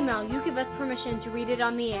us your email, you give us permission to read it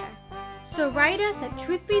on the air. So write us at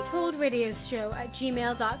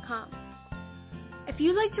truthbetoldradioshow@gmail.com. If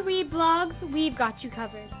you like to read blogs, we've got you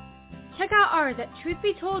covered. Check out ours at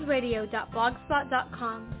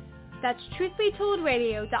truthbetoldradio.blogspot.com. That's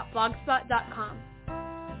truthbetoldradio.blogspot.com.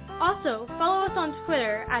 Also, follow us on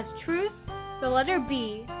Twitter as Truth, the letter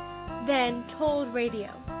B, then Told Radio.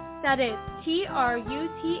 That is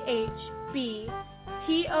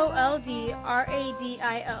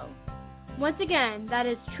TruthBToldradio. Once again, that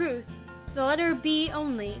is Truth, the letter B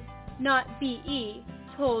only, not BE,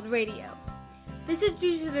 Told Radio. This is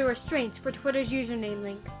due to the restraints for Twitter's username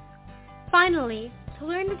links. Finally, to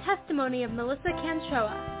learn the testimony of Melissa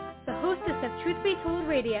Canchoa, the hostess of Truth Be Told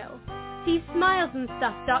Radio, see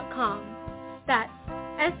smilesandstuff.com. That's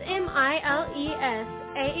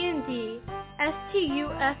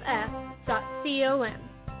smilesandstuff.com.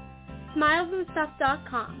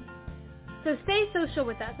 Smilesandstuff.com. So stay social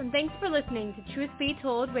with us, and thanks for listening to Truth Be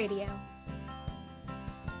Told Radio.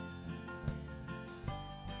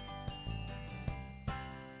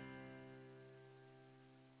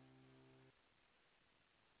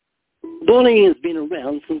 Bullying has been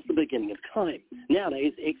around since the beginning of time.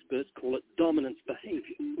 Nowadays, experts call it dominance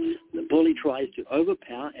behavior. The bully tries to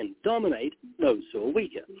overpower and dominate those who are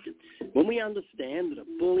weaker. When we understand that a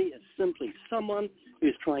bully is simply someone who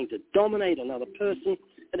is trying to dominate another person,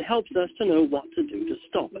 it helps us to know what to do to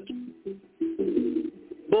stop it.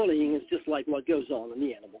 Bullying is just like what goes on in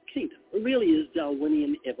the animal kingdom. It really is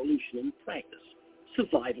Darwinian evolution in practice,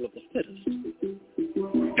 survival of the fittest.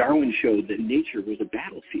 Darwin showed that nature was a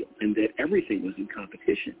battlefield and that everything was in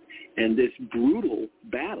competition. And this brutal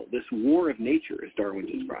battle, this war of nature, as Darwin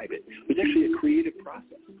described it, was actually a creative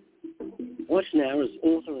process. Watch now as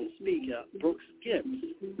author and speaker Brooks Gibbs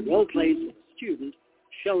role-plays student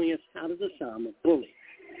showing us how to disarm a bully.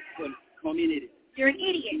 Well, call me an idiot. You're an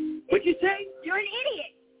idiot. What'd you say? You're an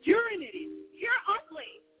idiot. You're an idiot. You're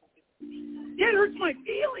ugly. That hurts my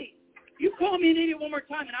feelings. You call me an idiot one more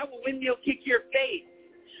time and I will windmill kick your face.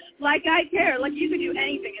 Like I care. Like you could do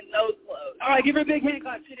anything in those clothes. All right, give her a big hand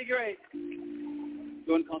clap. She did great.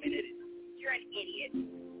 Go and call me an idiot. You're an idiot.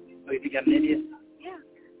 Oh, you think I'm an idiot? Yeah.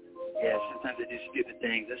 Yeah, sometimes I do stupid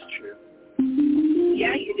things. That's true.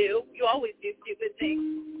 Yeah, you do. You always do stupid things.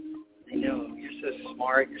 I know. You're so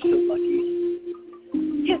smart. You're so lucky.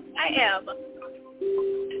 Yes, I am.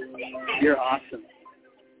 You're awesome.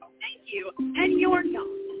 Thank you. And you're not.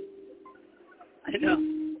 I know.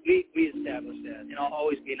 We established that. And I'll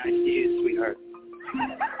always be nice to you, sweetheart.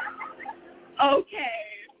 Okay.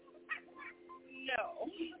 No.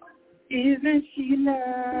 Isn't she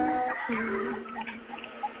lovely?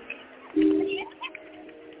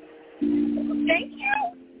 Thank you.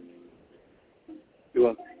 You're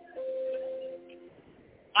welcome.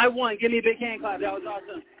 I won. Give me a big hand clap. That was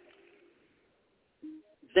awesome.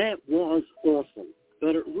 That was awesome,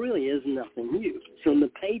 but it really is nothing new. It's from the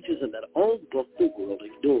pages of that old book the world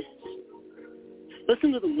ignores.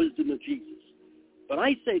 Listen to the wisdom of Jesus. But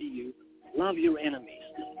I say to you, love your enemies.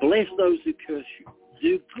 Bless those who curse you.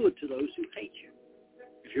 Do good to those who hate you.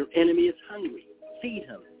 If your enemy is hungry, feed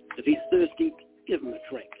him. If he's thirsty, give him a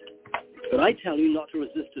drink. But I tell you not to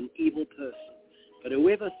resist an evil person. But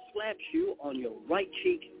whoever slaps you on your right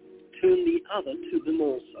cheek, turn the other to them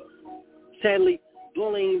also. Sadly,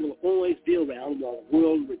 bullying will always be around while the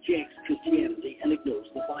world rejects Christianity and ignores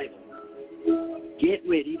the Bible. Get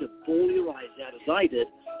ready to bawl your eyes out as I did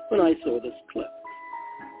when I saw this clip.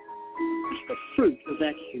 It's the fruit of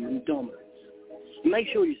that human dominance. Make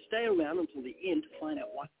sure you stay around until the end to find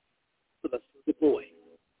out what for the boy.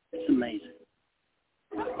 It's amazing.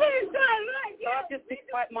 I've just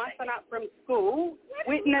picked my son up from school,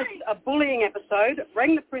 witnessed a bullying episode,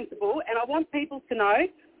 rang the principal, and I want people to know,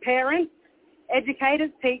 parents,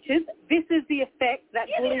 educators, teachers, this is the effect that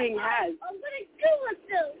bullying has. I'm going to do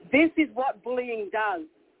it. This is what bullying does.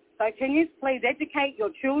 So can you please educate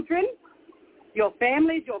your children, your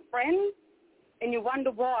families, your friends, and you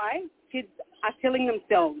wonder why kids are killing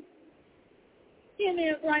themselves. Give me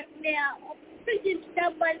it right now. I just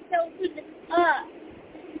stab myself in the eye.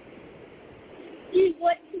 You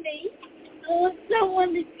want me? I want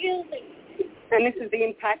someone to kill me. And this is the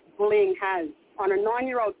impact bullying has on a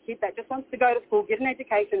 9-year-old kid that just wants to go to school, get an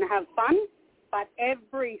education, and have fun, but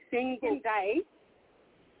every single day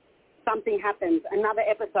something happens, another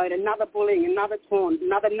episode, another bullying, another taunt,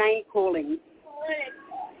 another name-calling.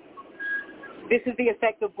 This is the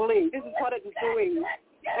effect of bullying. This is what it's doing.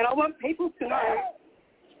 And I want people to know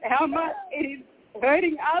how much it is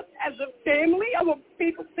hurting us as a family. I want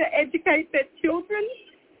people to educate their children.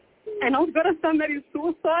 And I've got a son that is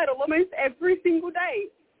suicidal almost every single day.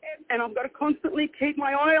 And I've got to constantly keep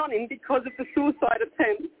my eye on him because of the suicide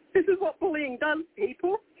attempt. This is what bullying does,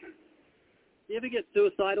 people. You ever get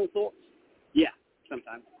suicidal thoughts? Yeah,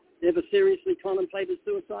 sometimes. You ever seriously contemplated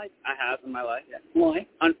suicide? I have in my life, yeah. Why?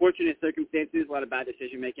 Unfortunate circumstances, a lot of bad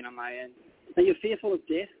decision-making on my end. Are you fearful of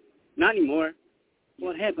death? Not anymore.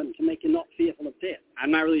 What happened to make you not fearful of death?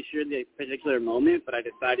 I'm not really sure the particular moment, but I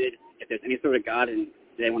decided if there's any sort of God and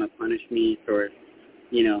they want to punish me for,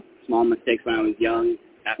 small mistakes when I was young.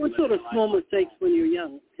 What sort of small mistakes when you were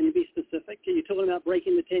young? Can you be specific? Are you talking about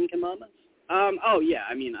breaking the 10 Commandments? I'm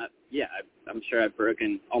sure I've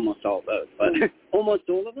broken almost all of those. But almost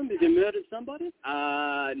all of them? Did you murder somebody?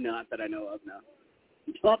 Not that I know of, no.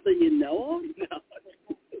 Not that you know of? No.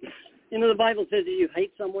 The Bible says if you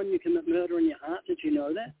hate someone, you commit murder in your heart. Did you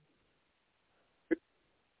know that?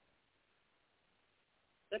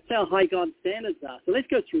 That's how high God's standards are. So let's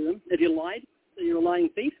go through them. Have you lied? Are you a lying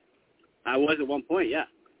thief? I was at one point, yeah.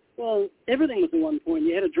 Well, everything was at one point.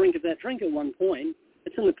 You had a drink of that drink at one point.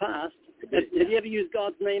 It's in the past. Have you ever used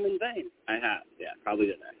God's name in vain? I have, yeah, probably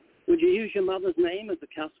did that. Would you use your mother's name as a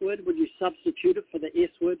cuss word? Would you substitute it for the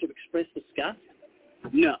S word to express disgust?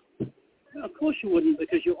 No. Of course you wouldn't,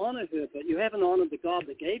 because you honor her, but you haven't honored the God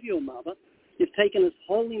that gave you a mother. You've taken his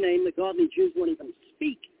holy name that godly Jews won't even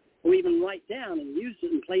speak or even write down and used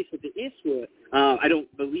it in place of the S word. I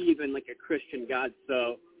don't believe in a Christian God,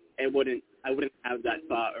 so I wouldn't have that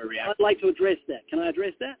thought or reaction. I'd like to address that. Can I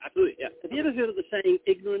address that? Absolutely, yeah. Have you ever heard of the saying,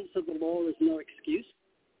 ignorance of the law is no excuse?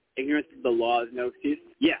 Ignorance of the law is no excuse?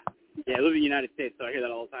 Yeah. Yeah, I live in the United States, so I hear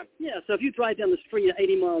that all the time. Yeah, so if you drive down the street at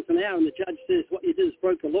 80 miles an hour and the judge says what you did is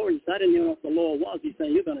broke the law, and you say, I didn't even know what the law was, he's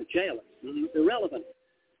saying you're going to jail. It's irrelevant.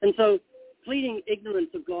 And so pleading ignorance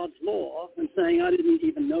of God's law and saying, I didn't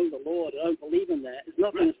even know the Lord, I don't believe in that, is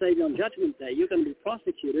not going to save you on Judgment Day. You're going to be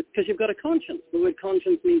prosecuted because you've got a conscience. The word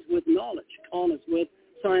conscience means with knowledge. Con is with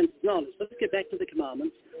science knowledge. So let's get back to the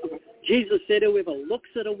commandments. Jesus said, whoever looks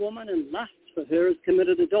at a woman and lusts for her has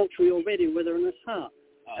committed adultery already with her in his heart.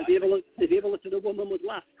 Have you ever looked at a woman with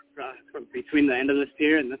lust? From between the end of the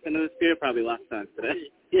sphere and this end of the sphere, probably lots of times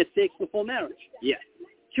today. Yes, sex before marriage. Yes.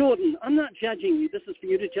 Jordan, I'm not judging you. This is for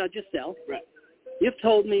you to judge yourself. Right. You've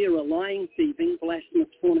told me you're a lying, thieving, blasphemous,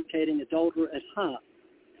 fornicating adulterer at heart.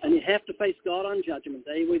 And you have to face God on Judgment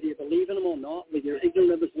Day, whether you believe in him or not, whether you're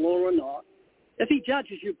ignorant of his law or not. If he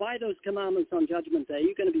judges you by those commandments on Judgment Day,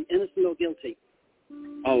 you're going to be innocent or guilty.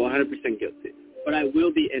 Oh, 100% guilty. But I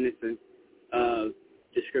will be innocent of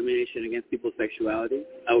discrimination against people's sexuality.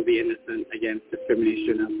 I will be innocent against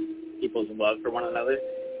discrimination of people's love for one another.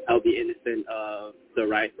 I will be innocent of the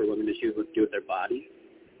right for women to choose what to do with their bodies.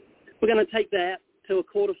 We're going to take that to a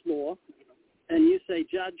court of law, and you say,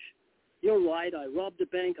 Judge, you're right, I robbed a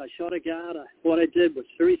bank, I shot a guard, what I did was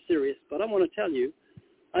very serious, but I want to tell you,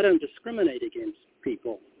 I don't discriminate against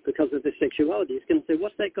people because of their sexuality. He's going to say,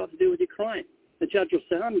 what's that got to do with your crime? The judge will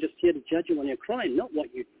say, I'm just here to judge you on your crime, not what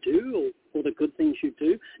you do or the good things you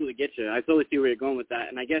do. I totally get you. I totally see where you're going with that.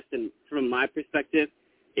 And I guess from my perspective,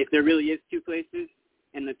 if there really is two places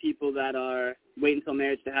and the people that are waiting until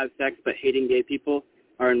marriage to have sex but hating gay people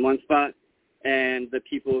are in one spot, and the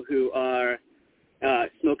people who are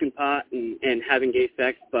smoking pot and having gay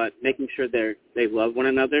sex but making sure they love one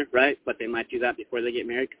another, right? But they might do that before they get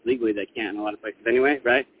married because legally they can't in a lot of places anyway,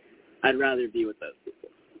 right? I'd rather be with those people.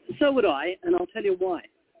 So would I, and I'll tell you why.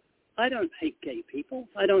 I don't hate gay people.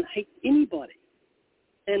 I don't hate anybody.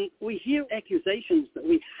 And we hear accusations that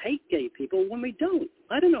we hate gay people when we don't.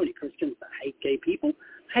 I don't know any Christians that hate gay people.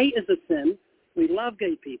 Hate is a sin. We love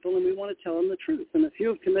gay people, and we want to tell them the truth. And if you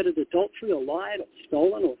have committed adultery or lied or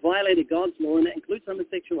stolen or violated God's law, and that includes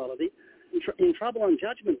homosexuality, you're in trouble on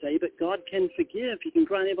Judgment Day, but God can forgive. He can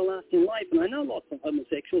grant everlasting life. And I know lots of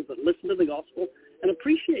homosexuals that listen to the gospel and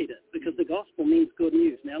appreciate it because the gospel means good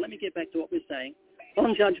news. Now, let me get back to what we're saying.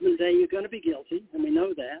 On Judgment Day, you're going to be guilty, and we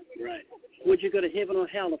know that. Right. Would you go to heaven or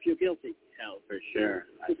hell if you're guilty? Hell, for sure.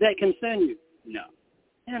 Does that concern you? No.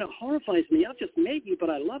 Man, it horrifies me. I've just met you, but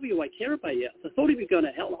I love you. I care about you. The thought of you going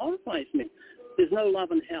to hell horrifies me. There's no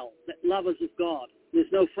love in hell. That love is of God. There's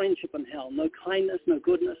no friendship in hell, no kindness, no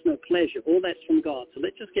goodness, no pleasure. All that's from God. So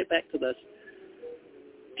let's just get back to this.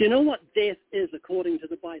 Do you know what death is according to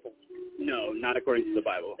the Bible? No, not according to the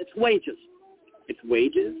Bible. It's wages. It's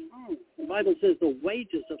wages? The Bible says the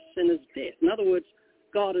wages of sin is death. In other words,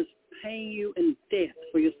 God is paying you in death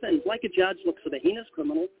for your sins. Like a judge looks at a heinous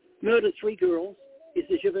criminal, murdered 3 girls. He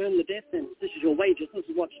says, you've earned the death sentence. This is your wages. This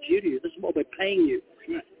is what's due to you. This is what we're paying you.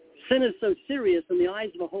 Right. Sin is so serious in the eyes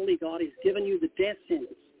of a holy God, he's given you the death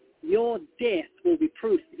sentence. Your death will be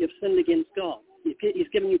proof that you've sinned against God. He's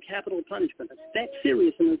given you capital punishment. It's that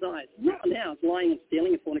serious in his eyes. Not now, it's lying and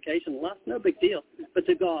stealing and fornication and lust, no big deal. But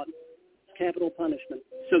to God, it's capital punishment.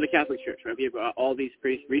 So the Catholic Church, right? We have all these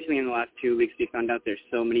priests. Recently in the last 2 weeks, we found out there's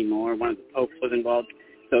so many more. One of the popes was involved.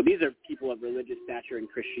 So these are people of religious stature in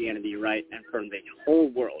Christianity, right? And from the whole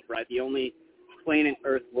world, right? The only planet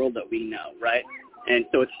Earth world that we know, right? And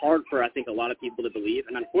so it's hard for, I think, a lot of people to believe.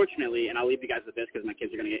 And unfortunately, and I'll leave you guys with this because my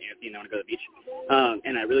kids are going to get antsy and they want to go to the beach.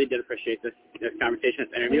 And I really did appreciate this conversation,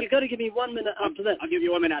 this interview. Well, you've got to give me 1 minute after this. I'll give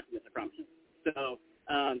you 1 minute after this, I promise. So,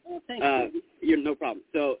 thank you. You're no problem.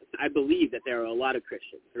 So I believe that there are a lot of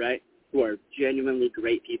Christians, right, who are genuinely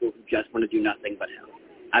great people who just want to do nothing but help.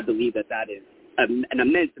 I believe that is an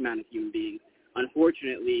immense amount of human beings.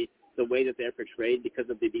 Unfortunately, the way that they're portrayed because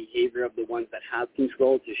of the behavior of the ones that have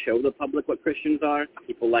control to show the public what Christians are,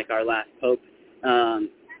 people like our last pope,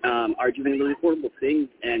 are doing really horrible things.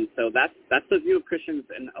 And so that's the view of Christians.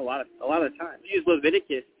 And a lot of times we use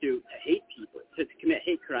Leviticus to hate people, to commit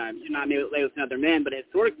hate crimes. You're not made lay with another man, but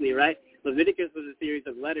historically, right, Leviticus was a series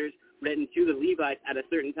of letters written to the Levites at a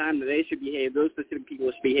certain time that they should behave. Those specific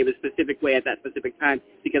people should behave a specific way at that specific time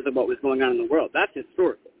because of what was going on in the world. That's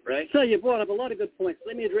historical, right? So you brought up a lot of good points.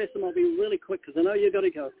 Let me address them. I'll be really quick because I know you've got to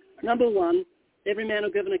go. Number 1, every man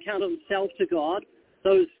will give an account of himself to God.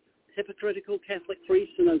 Those hypocritical Catholic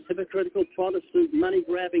priests and those hypocritical Protestant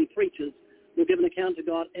money-grabbing preachers will give an account to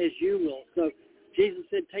God as you will. So Jesus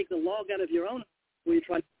said, take the log out of your own where you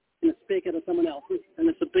try to get a speck out of someone else's, and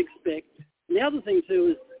it's a big speck. And the other thing,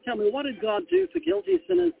 too, is tell me, what did God do for guilty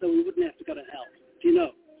sinners so we wouldn't have to go to hell? Do you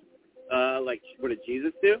know? Like, what did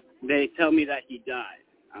Jesus do? They tell me that he died.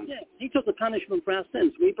 Yeah, he took the punishment for our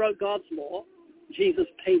sins. We broke God's law. Jesus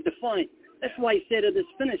paid the fine. That's why he said it is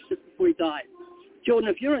finished just before he died. Jordan,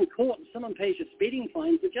 if you're in court and someone pays your speeding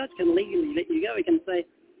fines, the judge can legally let you go. He can say,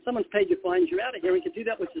 someone's paid your fines, you're out of here. He can do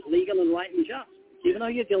that which is legal and right and just. Even though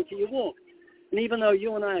you're guilty, you walk. And even though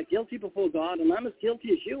you and I are guilty before God, and I'm as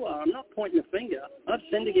guilty as you are, I'm not pointing a finger. I've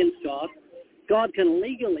sinned against God. God can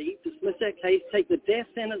legally dismiss that case, take the death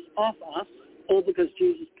sentence off us, all because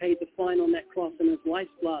Jesus paid the fine on that cross in his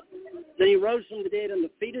life's blood. Then he rose from the dead and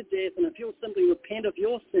defeated death, and if you'll simply repent of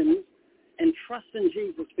your sins and trust in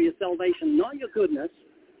Jesus for your salvation, not your goodness,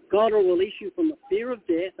 God will release you from the fear of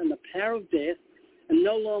death and the power of death, and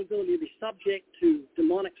no longer will you be subject to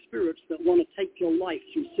demonic spirits that want to take your life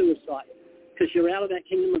through suicide, because you're out of that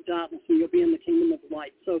kingdom of darkness and you'll be in the kingdom of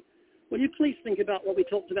light. So will you please think about what we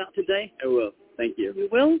talked about today? I will. Thank you. You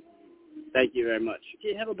will? Thank you very much. Do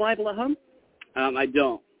you have a Bible at home? I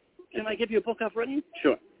don't. Can I give you a book I've written?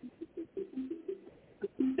 Sure.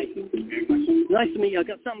 Thank you very much. Nice to meet you. I've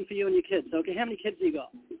got something for you and your kids. Okay, how many kids have you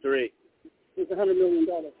got? 3. There's $100 million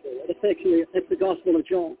for you. It's the Gospel of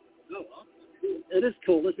John. Oh, it is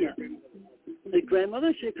cool, isn't it? Hey, grandmother,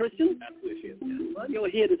 is she a Christian? Absolutely, she is. Well, you're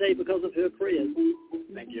here today because of her prayers.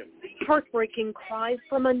 Thank you. Heartbreaking cries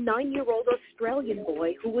from a 9-year-old Australian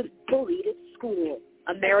boy who was bullied at school.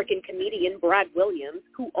 American comedian Brad Williams,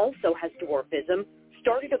 who also has dwarfism,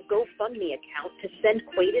 started a GoFundMe account to send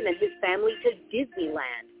Quaden and his family to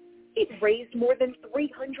Disneyland. It raised more than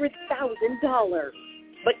 $300,000.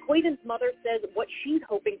 But Quaden's mother says what she's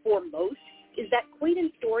hoping for most is that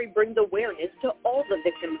Quaden's story brings awareness to all the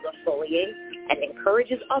victims of bullying and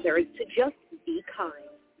encourages others to just be kind.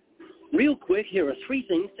 Real quick, here are 3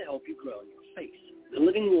 things to help you grow in your faith. The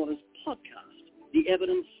Living Waters podcast, the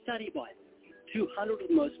Evidence Study Bible, 200 of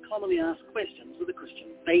the most commonly asked questions of the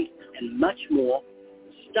Christian faith, and much more.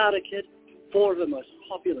 Starter Kit, 4 of the most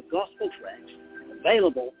popular gospel tracks,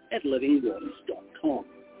 available at livingwaters.com.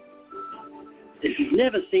 If you've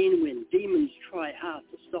never seen When Demons Try Hard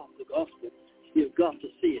to Stop the Gospel, you've got to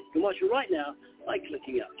see it. You can watch it right now by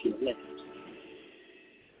clicking up to the left.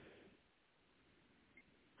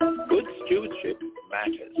 Good stewardship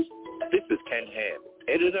matters. This is Ken Ham,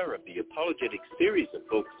 editor of the apologetic series of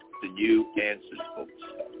books, the New Answers books.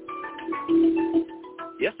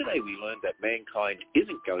 Yesterday we learned that mankind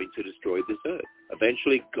isn't going to destroy this earth.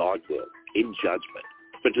 Eventually God will, in judgment.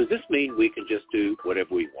 But does this mean we can just do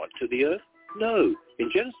whatever we want to the earth? No.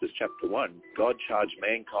 In Genesis chapter 1, God charged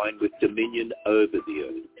mankind with dominion over the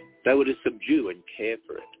earth. They were to subdue and care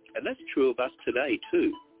for it. And that's true of us today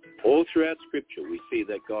too. All throughout Scripture we see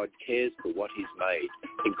that God cares for what he's made,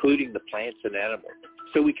 including the plants and animals.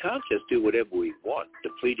 So we can't just do whatever we want,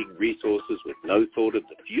 depleting resources with no thought of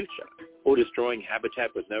the future, or destroying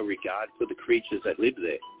habitat with no regard for the creatures that live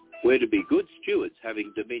there. We're to be good stewards,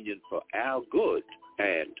 having dominion for our good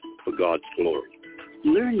and for God's glory.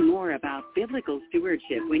 Learn more about biblical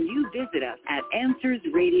stewardship when you visit us at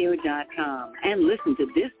AnswersRadio.com and listen to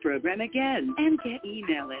this program again and get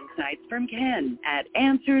email insights from Ken at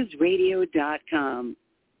AnswersRadio.com.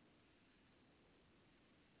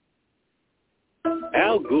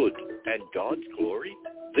 Our good and God's glory.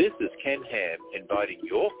 This is Ken Ham inviting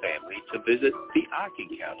your family to visit the Ark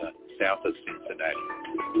Encounter south of Cincinnati.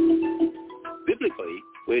 Biblically,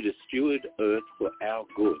 we're to steward earth for our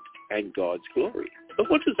good and God's glory. But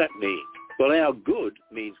what does that mean? Well, our good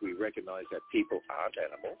means we recognize that people aren't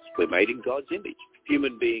animals. We're made in God's image.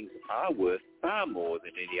 Human beings are worth far more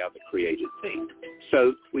than any other created thing.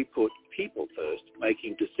 So we put people first,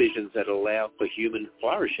 making decisions that allow for human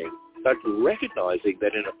flourishing, but recognizing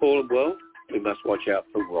that in a fallen world, we must watch out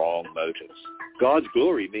for wrong motives. God's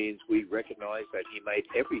glory means we recognize that he made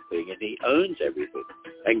everything and he owns everything.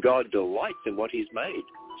 And God delights in what he's made.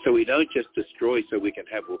 So we don't just destroy so we can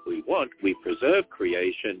have what we want. We preserve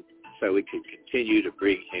creation so we can continue to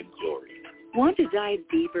bring him glory. Want to dive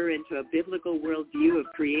deeper into a biblical worldview of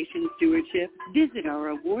creation stewardship? Visit our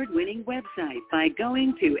award-winning website by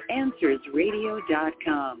going to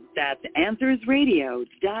AnswersRadio.com. That's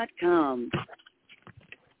AnswersRadio.com.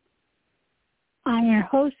 I'm your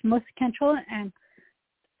host, Melissa Kenchola, and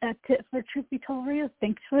that's it for Truth Be Told Radio.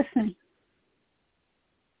 Thanks for listening.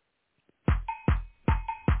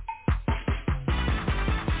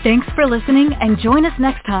 Thanks for listening, and join us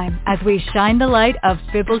next time as we shine the light of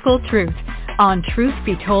biblical truth on Truth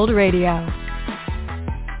Be Told Radio.